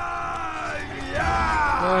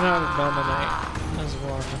 Learn how to dominate as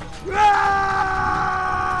one.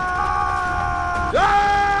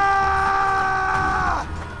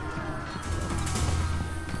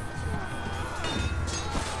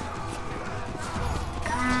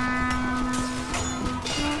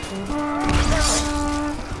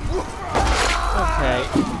 Okay.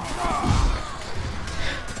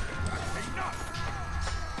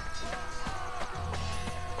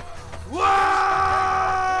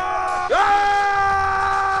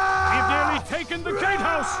 We've nearly taken the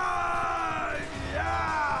gatehouse!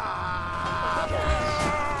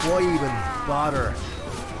 Why even bother?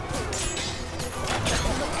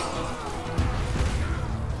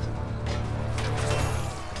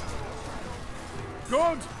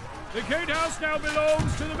 Good! The gatehouse now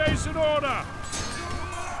belongs to the Mason Order!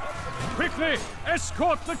 Quickly,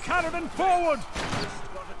 escort the cannon forward!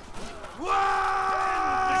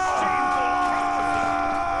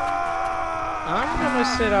 I'm gonna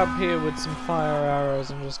sit up here with some fire arrows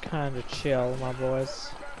and just kind of chill, my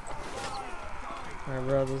boys. My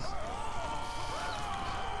brothers.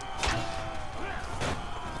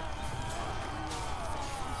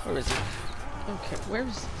 Where is it? Okay, where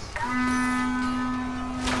is this?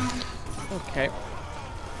 Okay.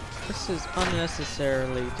 This is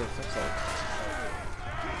unnecessarily difficult.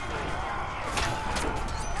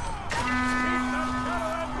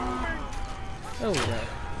 Oh, yeah.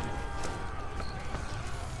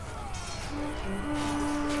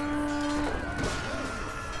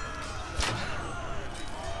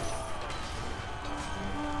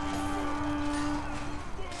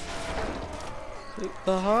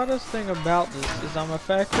 The hardest thing about this is I'm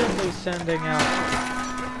effectively sending out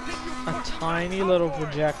a tiny little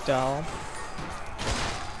projectile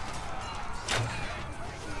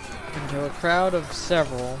into a crowd of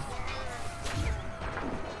several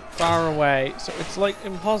far away, so it's like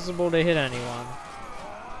impossible to hit anyone.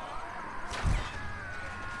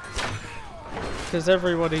 Because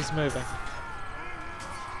everybody's moving.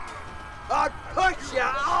 I'll put you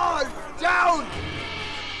all down!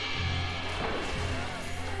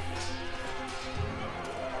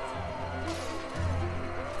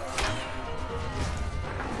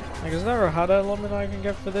 Like, is there a HUD element I can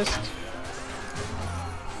get for this?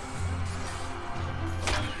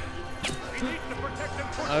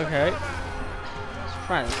 Okay. Let's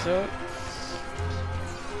try this out.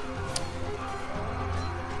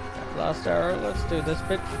 Last arrow, let's do this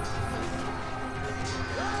bit.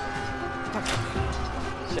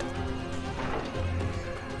 Shit.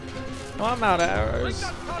 Well, I'm out of arrows,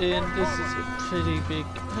 and this is a pretty big...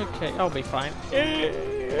 Okay, I'll be fine.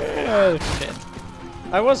 Oh, shit.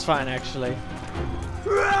 I was fine, actually.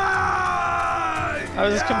 I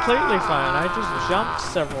was completely fine. I just jumped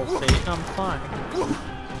several feet and I'm fine.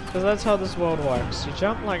 Because that's how this world works. You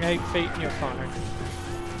jump like 8 feet and you're fine.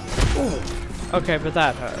 Okay, but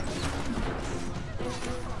that hurt.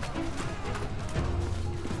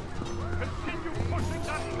 Continue pushing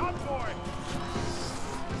that convoy!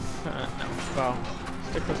 No, bow.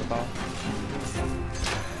 Stick with the bow.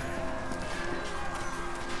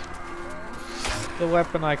 The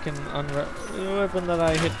weapon I can the weapon that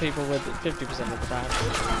I hit people with 50% of the time.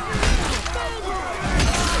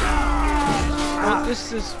 Oh,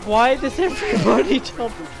 this is why does everybody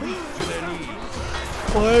jump?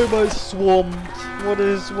 Why am I swamped?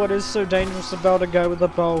 What is so dangerous about a guy with a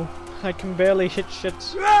bow? I can barely hit shit.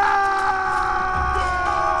 Okay,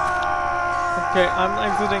 I'm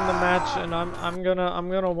exiting the match and I'm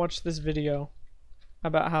gonna watch this video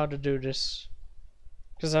about how to do this.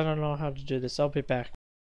 Because I don't know how to do this. I'll be back.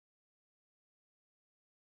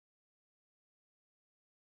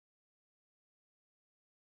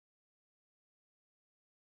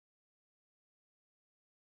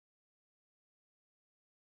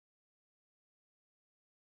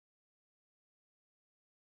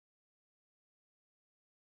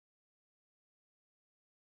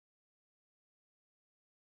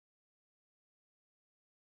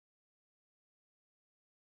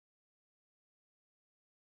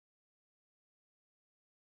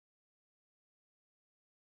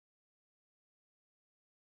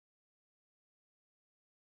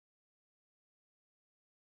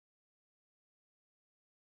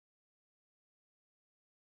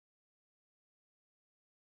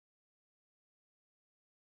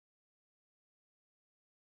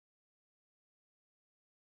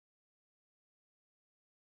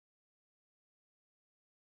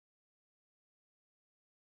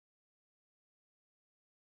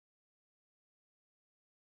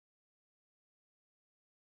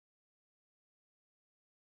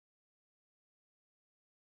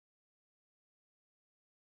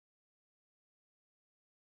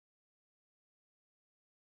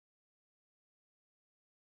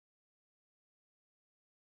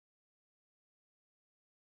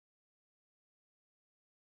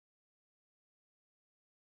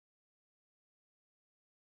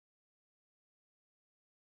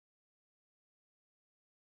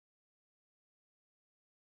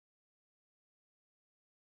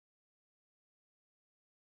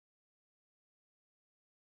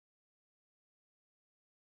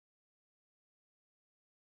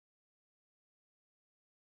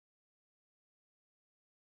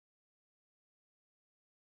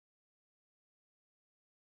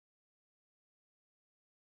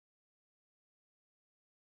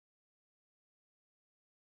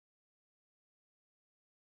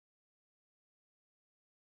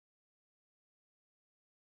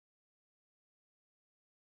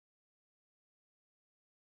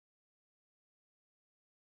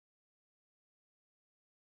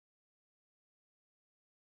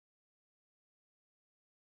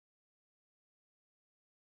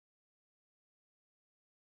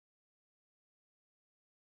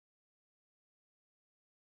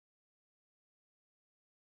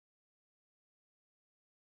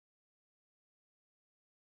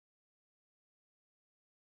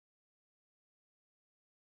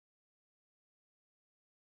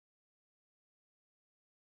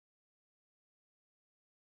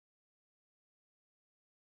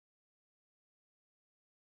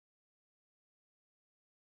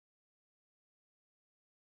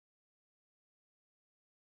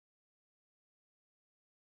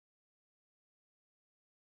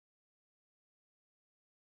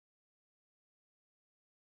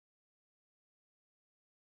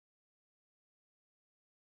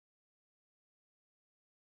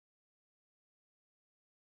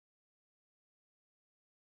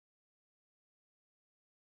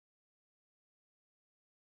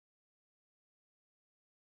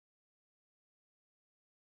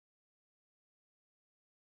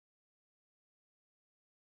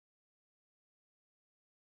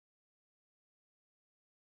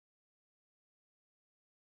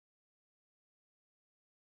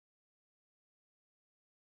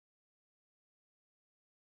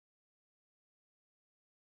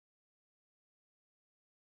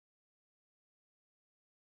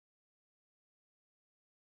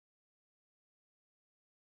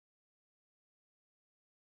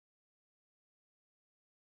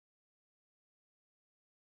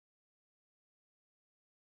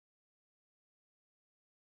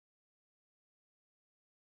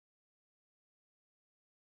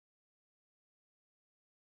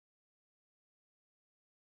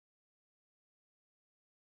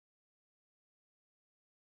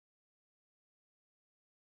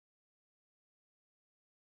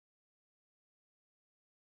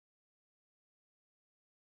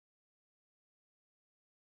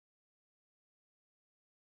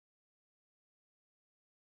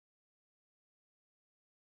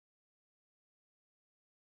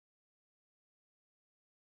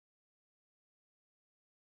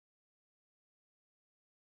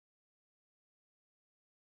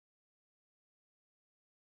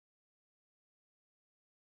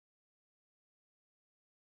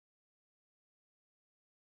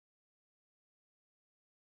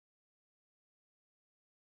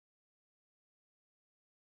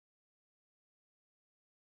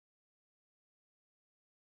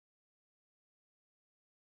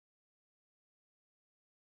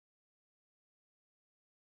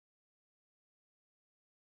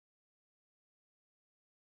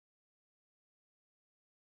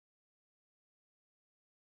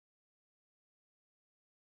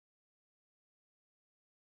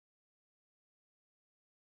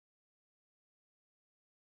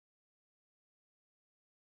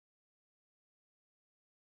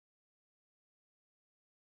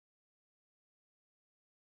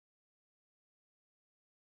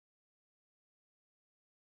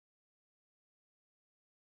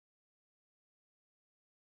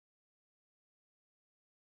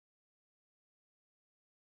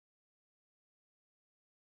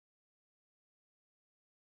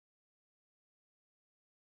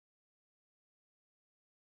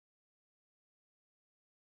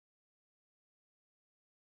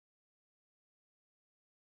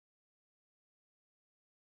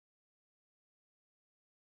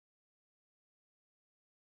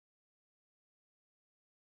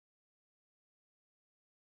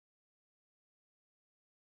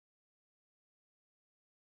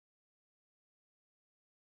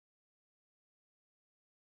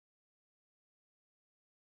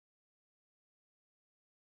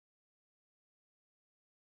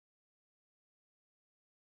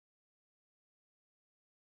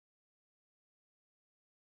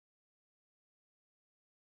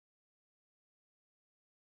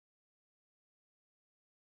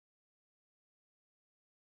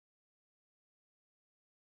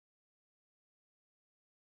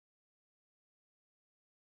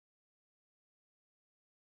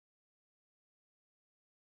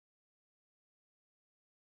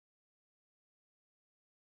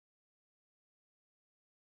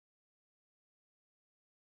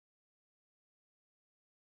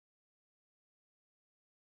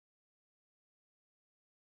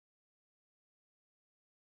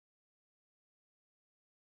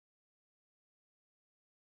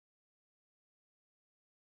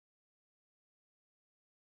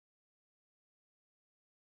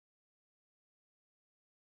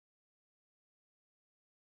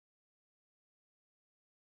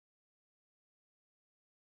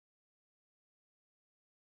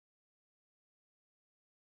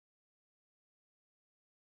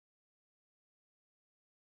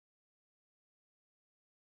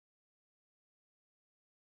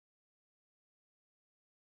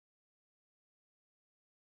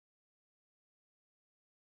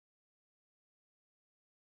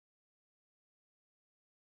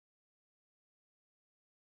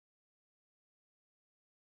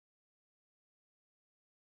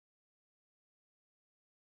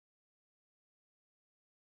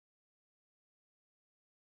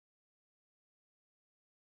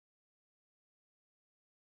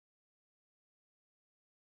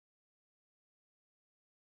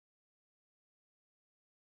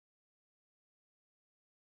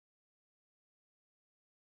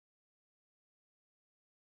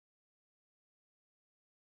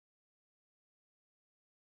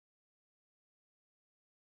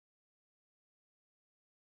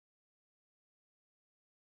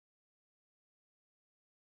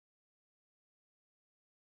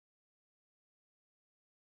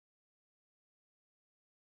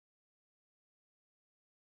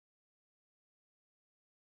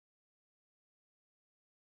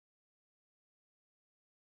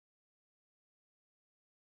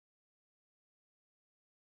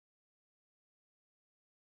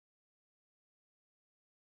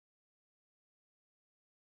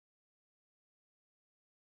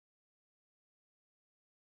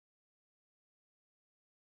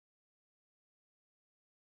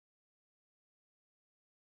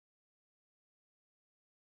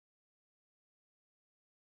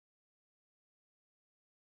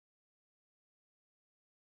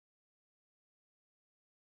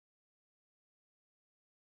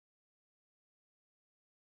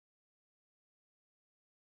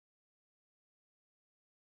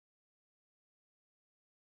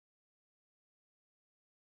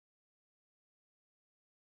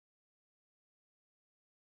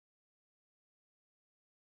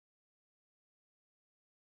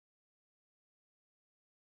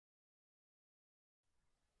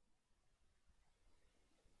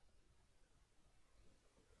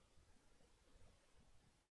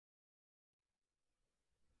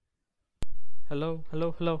 Hello,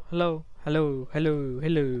 hello, hello, hello, hello, hello,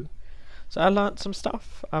 hello. So I learned some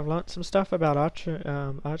stuff. I've learned some stuff about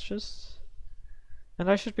archers. And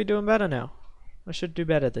I should be doing better now. I should do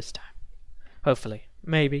better this time. Hopefully.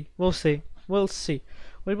 Maybe. We'll see. We'll see.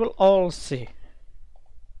 We will all see.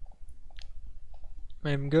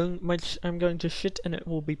 I'm going to shit and it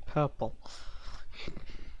will be purple.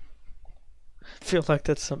 Feel like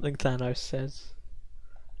that's something Thanos says.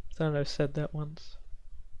 Thanos said that once.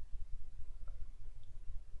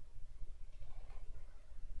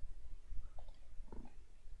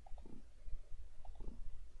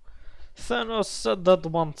 Thanos said that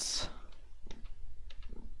once.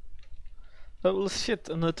 That will shit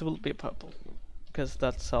and it will be purple. Because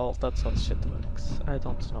that's how shit works. I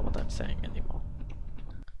don't know what I'm saying anymore.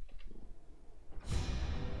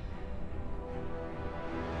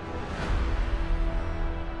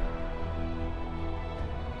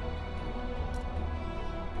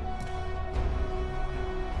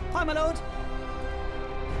 Hi, my lord.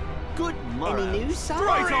 Good morrow. Any news, sir?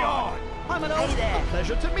 Right on! Hi, my lord. Hey there.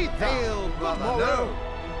 Pleasure to meet thee. Hail, brother, no.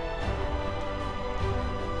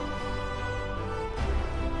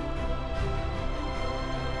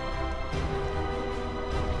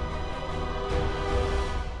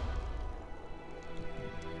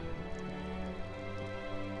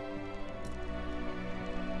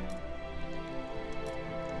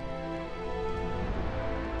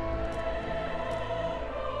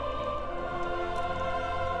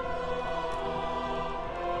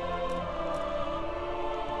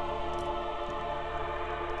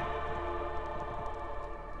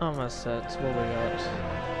 Almost set. What we got?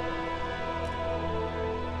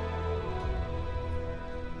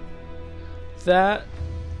 That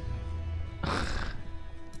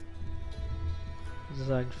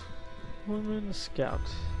designed woman scout.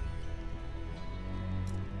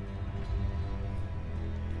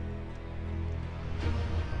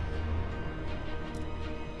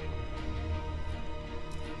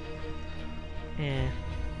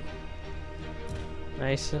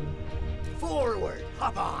 Mason. Forward,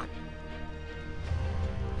 hop on.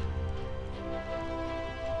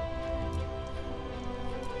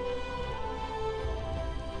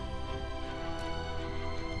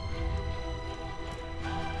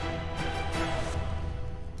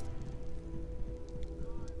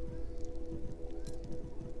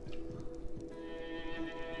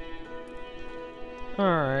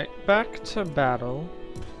 Alright, back to battle.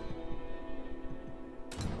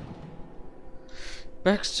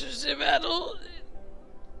 Back to the battle.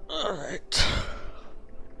 Alright.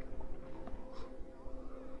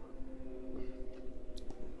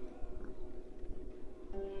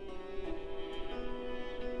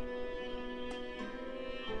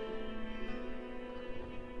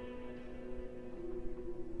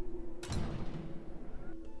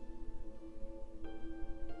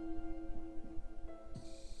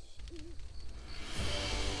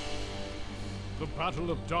 The Battle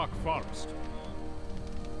of Dark Forest.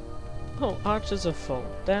 Oh, archers are full.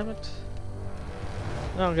 Damn it.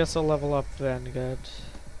 I guess I'll level up Vanguard.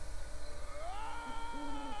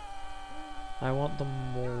 I want the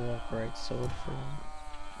more great sword for him.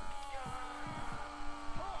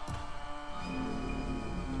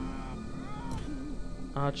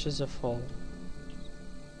 Archers are full.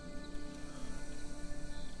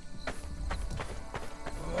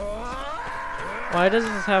 Why does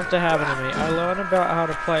this have to happen to me? I learn about how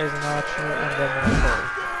to play as an archer and then I'm full.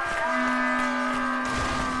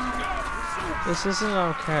 This isn't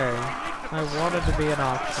okay. I wanted to be an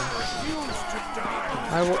archer.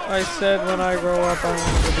 I said when I grow up I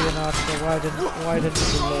wanted to be an archer. Why didn't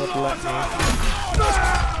the Lord let me?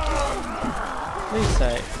 Please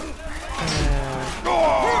say.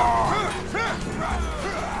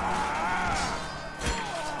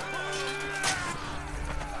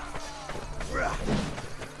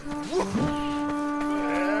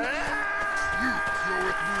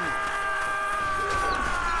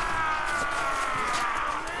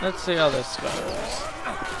 Let's see how this goes.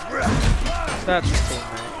 That's a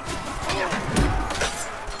teammate.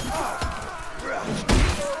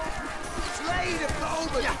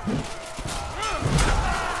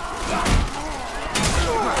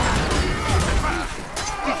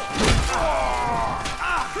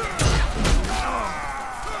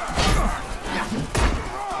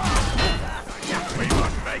 We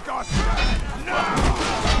must make our stand now!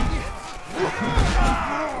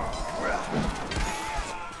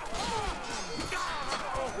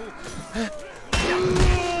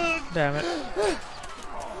 Damn it.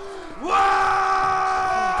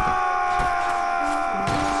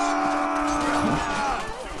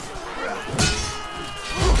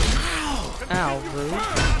 Ow, rude.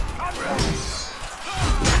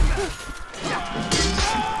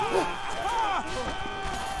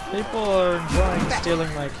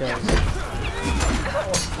 stealing my kills.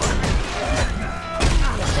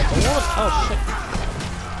 Oh shit.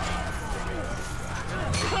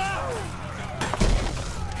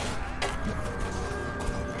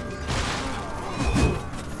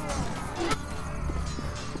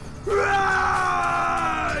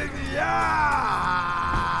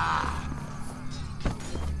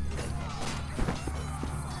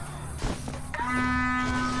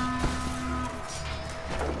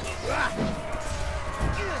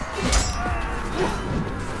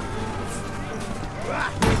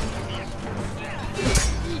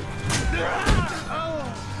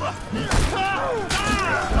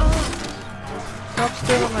 Stop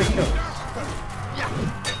stealing my kills.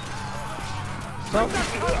 Stop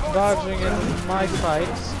dodging in my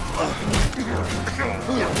fights.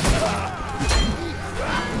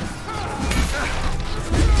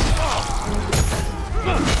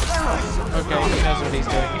 Okay, he knows what he's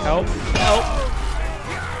doing. Help! Help!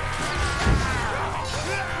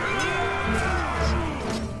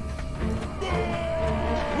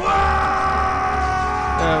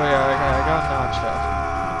 There we are. Okay, I got Nacho.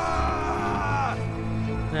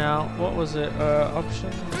 Now, what was it?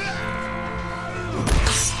 Options?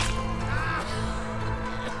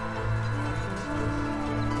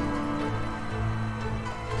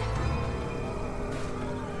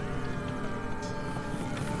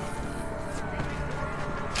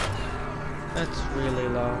 That's really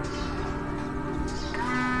low.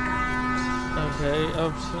 Okay,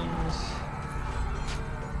 options.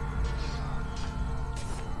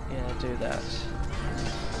 Yeah, do that.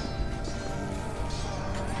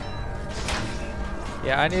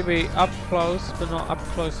 Yeah, I need to be up close, but not up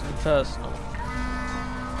close and personal.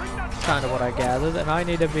 Kind of what I gathered. And I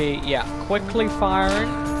need to be, yeah, quickly firing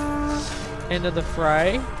into the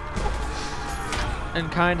fray. And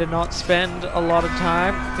kind of not spend a lot of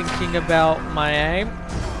time thinking about my aim.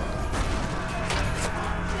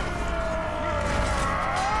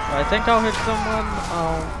 If I think I'll hit someone,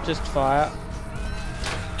 I'll just fire.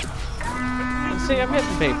 And see, I'm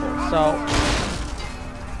hitting people, so...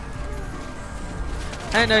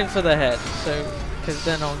 And aim for the head, so... Because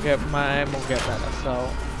then I'll get, my aim will get better, so...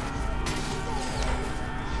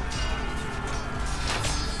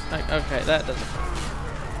 Like, okay, that doesn't work.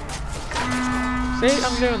 See,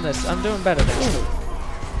 I'm doing this. I'm doing better than you.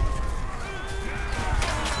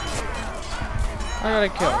 I got a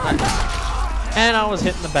kill. Nice. And I was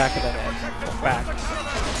hitting the back of the head. Back.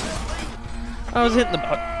 I was hitting the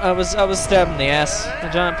butt. I was stabbing the ass. A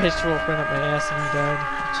giant pitchfork went up my ass and I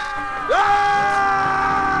died.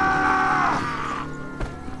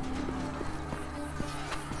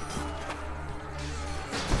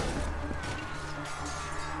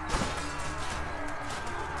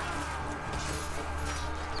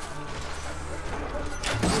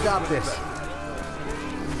 Stop this.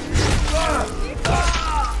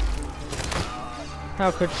 How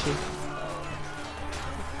could she?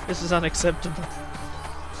 This is unacceptable.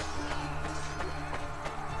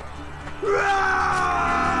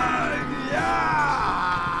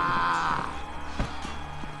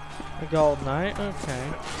 A gold knight?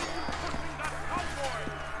 Okay.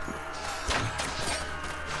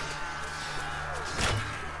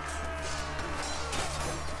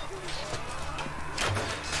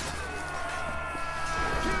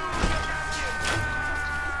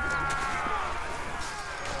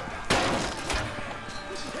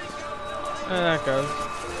 There that goes.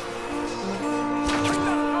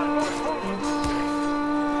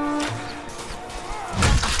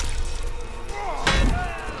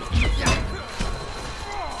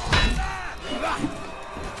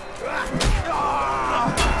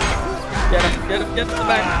 Get him to the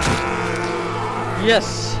back. Yes.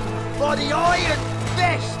 For the iron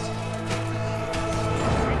fist.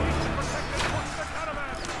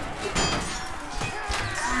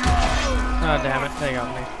 Oh damn it, they got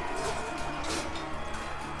me.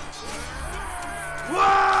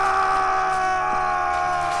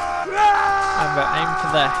 I'm gonna aim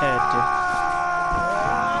for the head.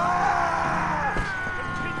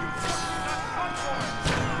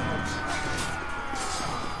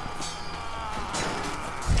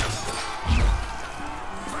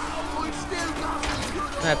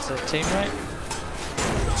 That's a teammate.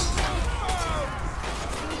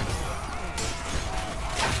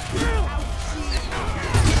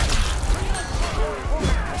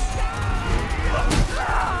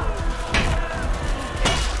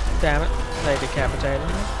 Damn it, they decapitated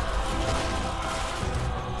me.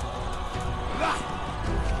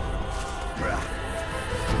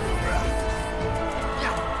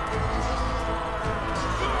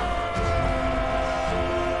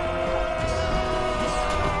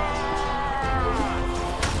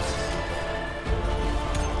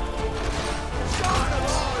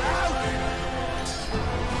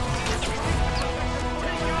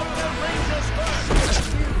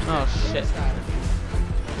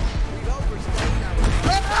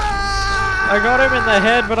 I got him in the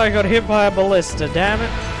head, but I got hit by a ballista, damn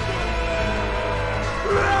it.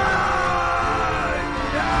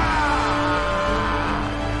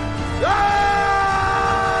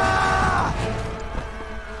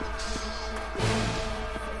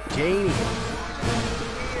 Janie.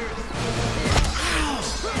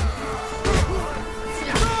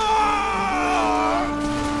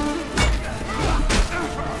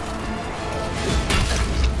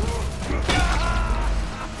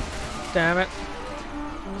 Damn it.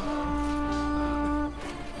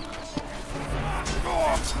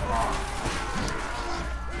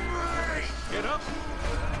 Get up.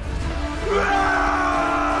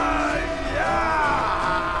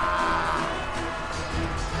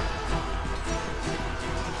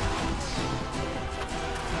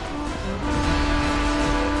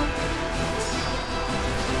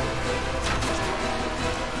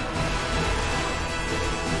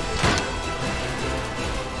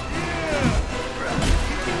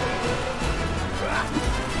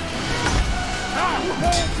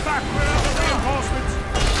 Back without the reinforcements.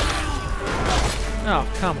 Oh,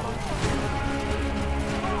 come on.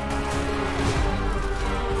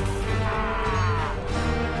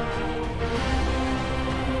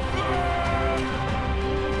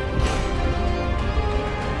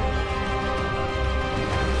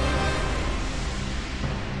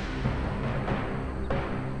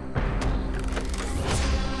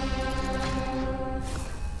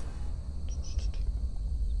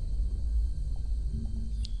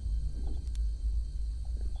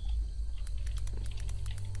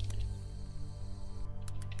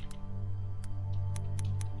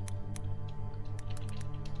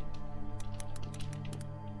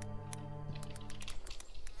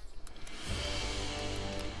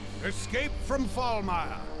 Escape from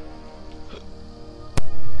Fallmire.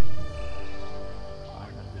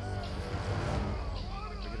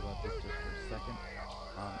 Forget about this just for a second.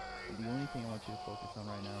 The only thing I want you to focus on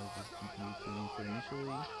right now is just GPU tuning. So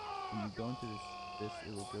initially, when you go into this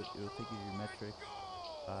it will take you to your metrics.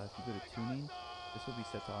 If you go to tuning, this will be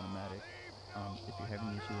set to automatic. If you're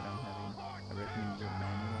having the issue that I'm having, I recommend you go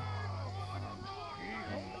manual.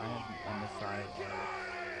 And I have the MSI RX 580.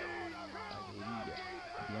 Yeah,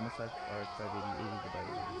 the MSI RX 580 is the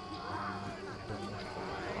better.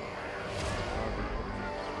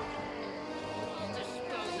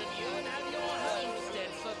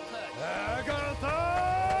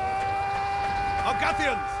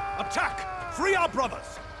 Agathians, attack! Free our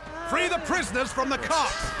brothers! Free the prisoners from the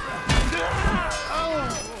carts!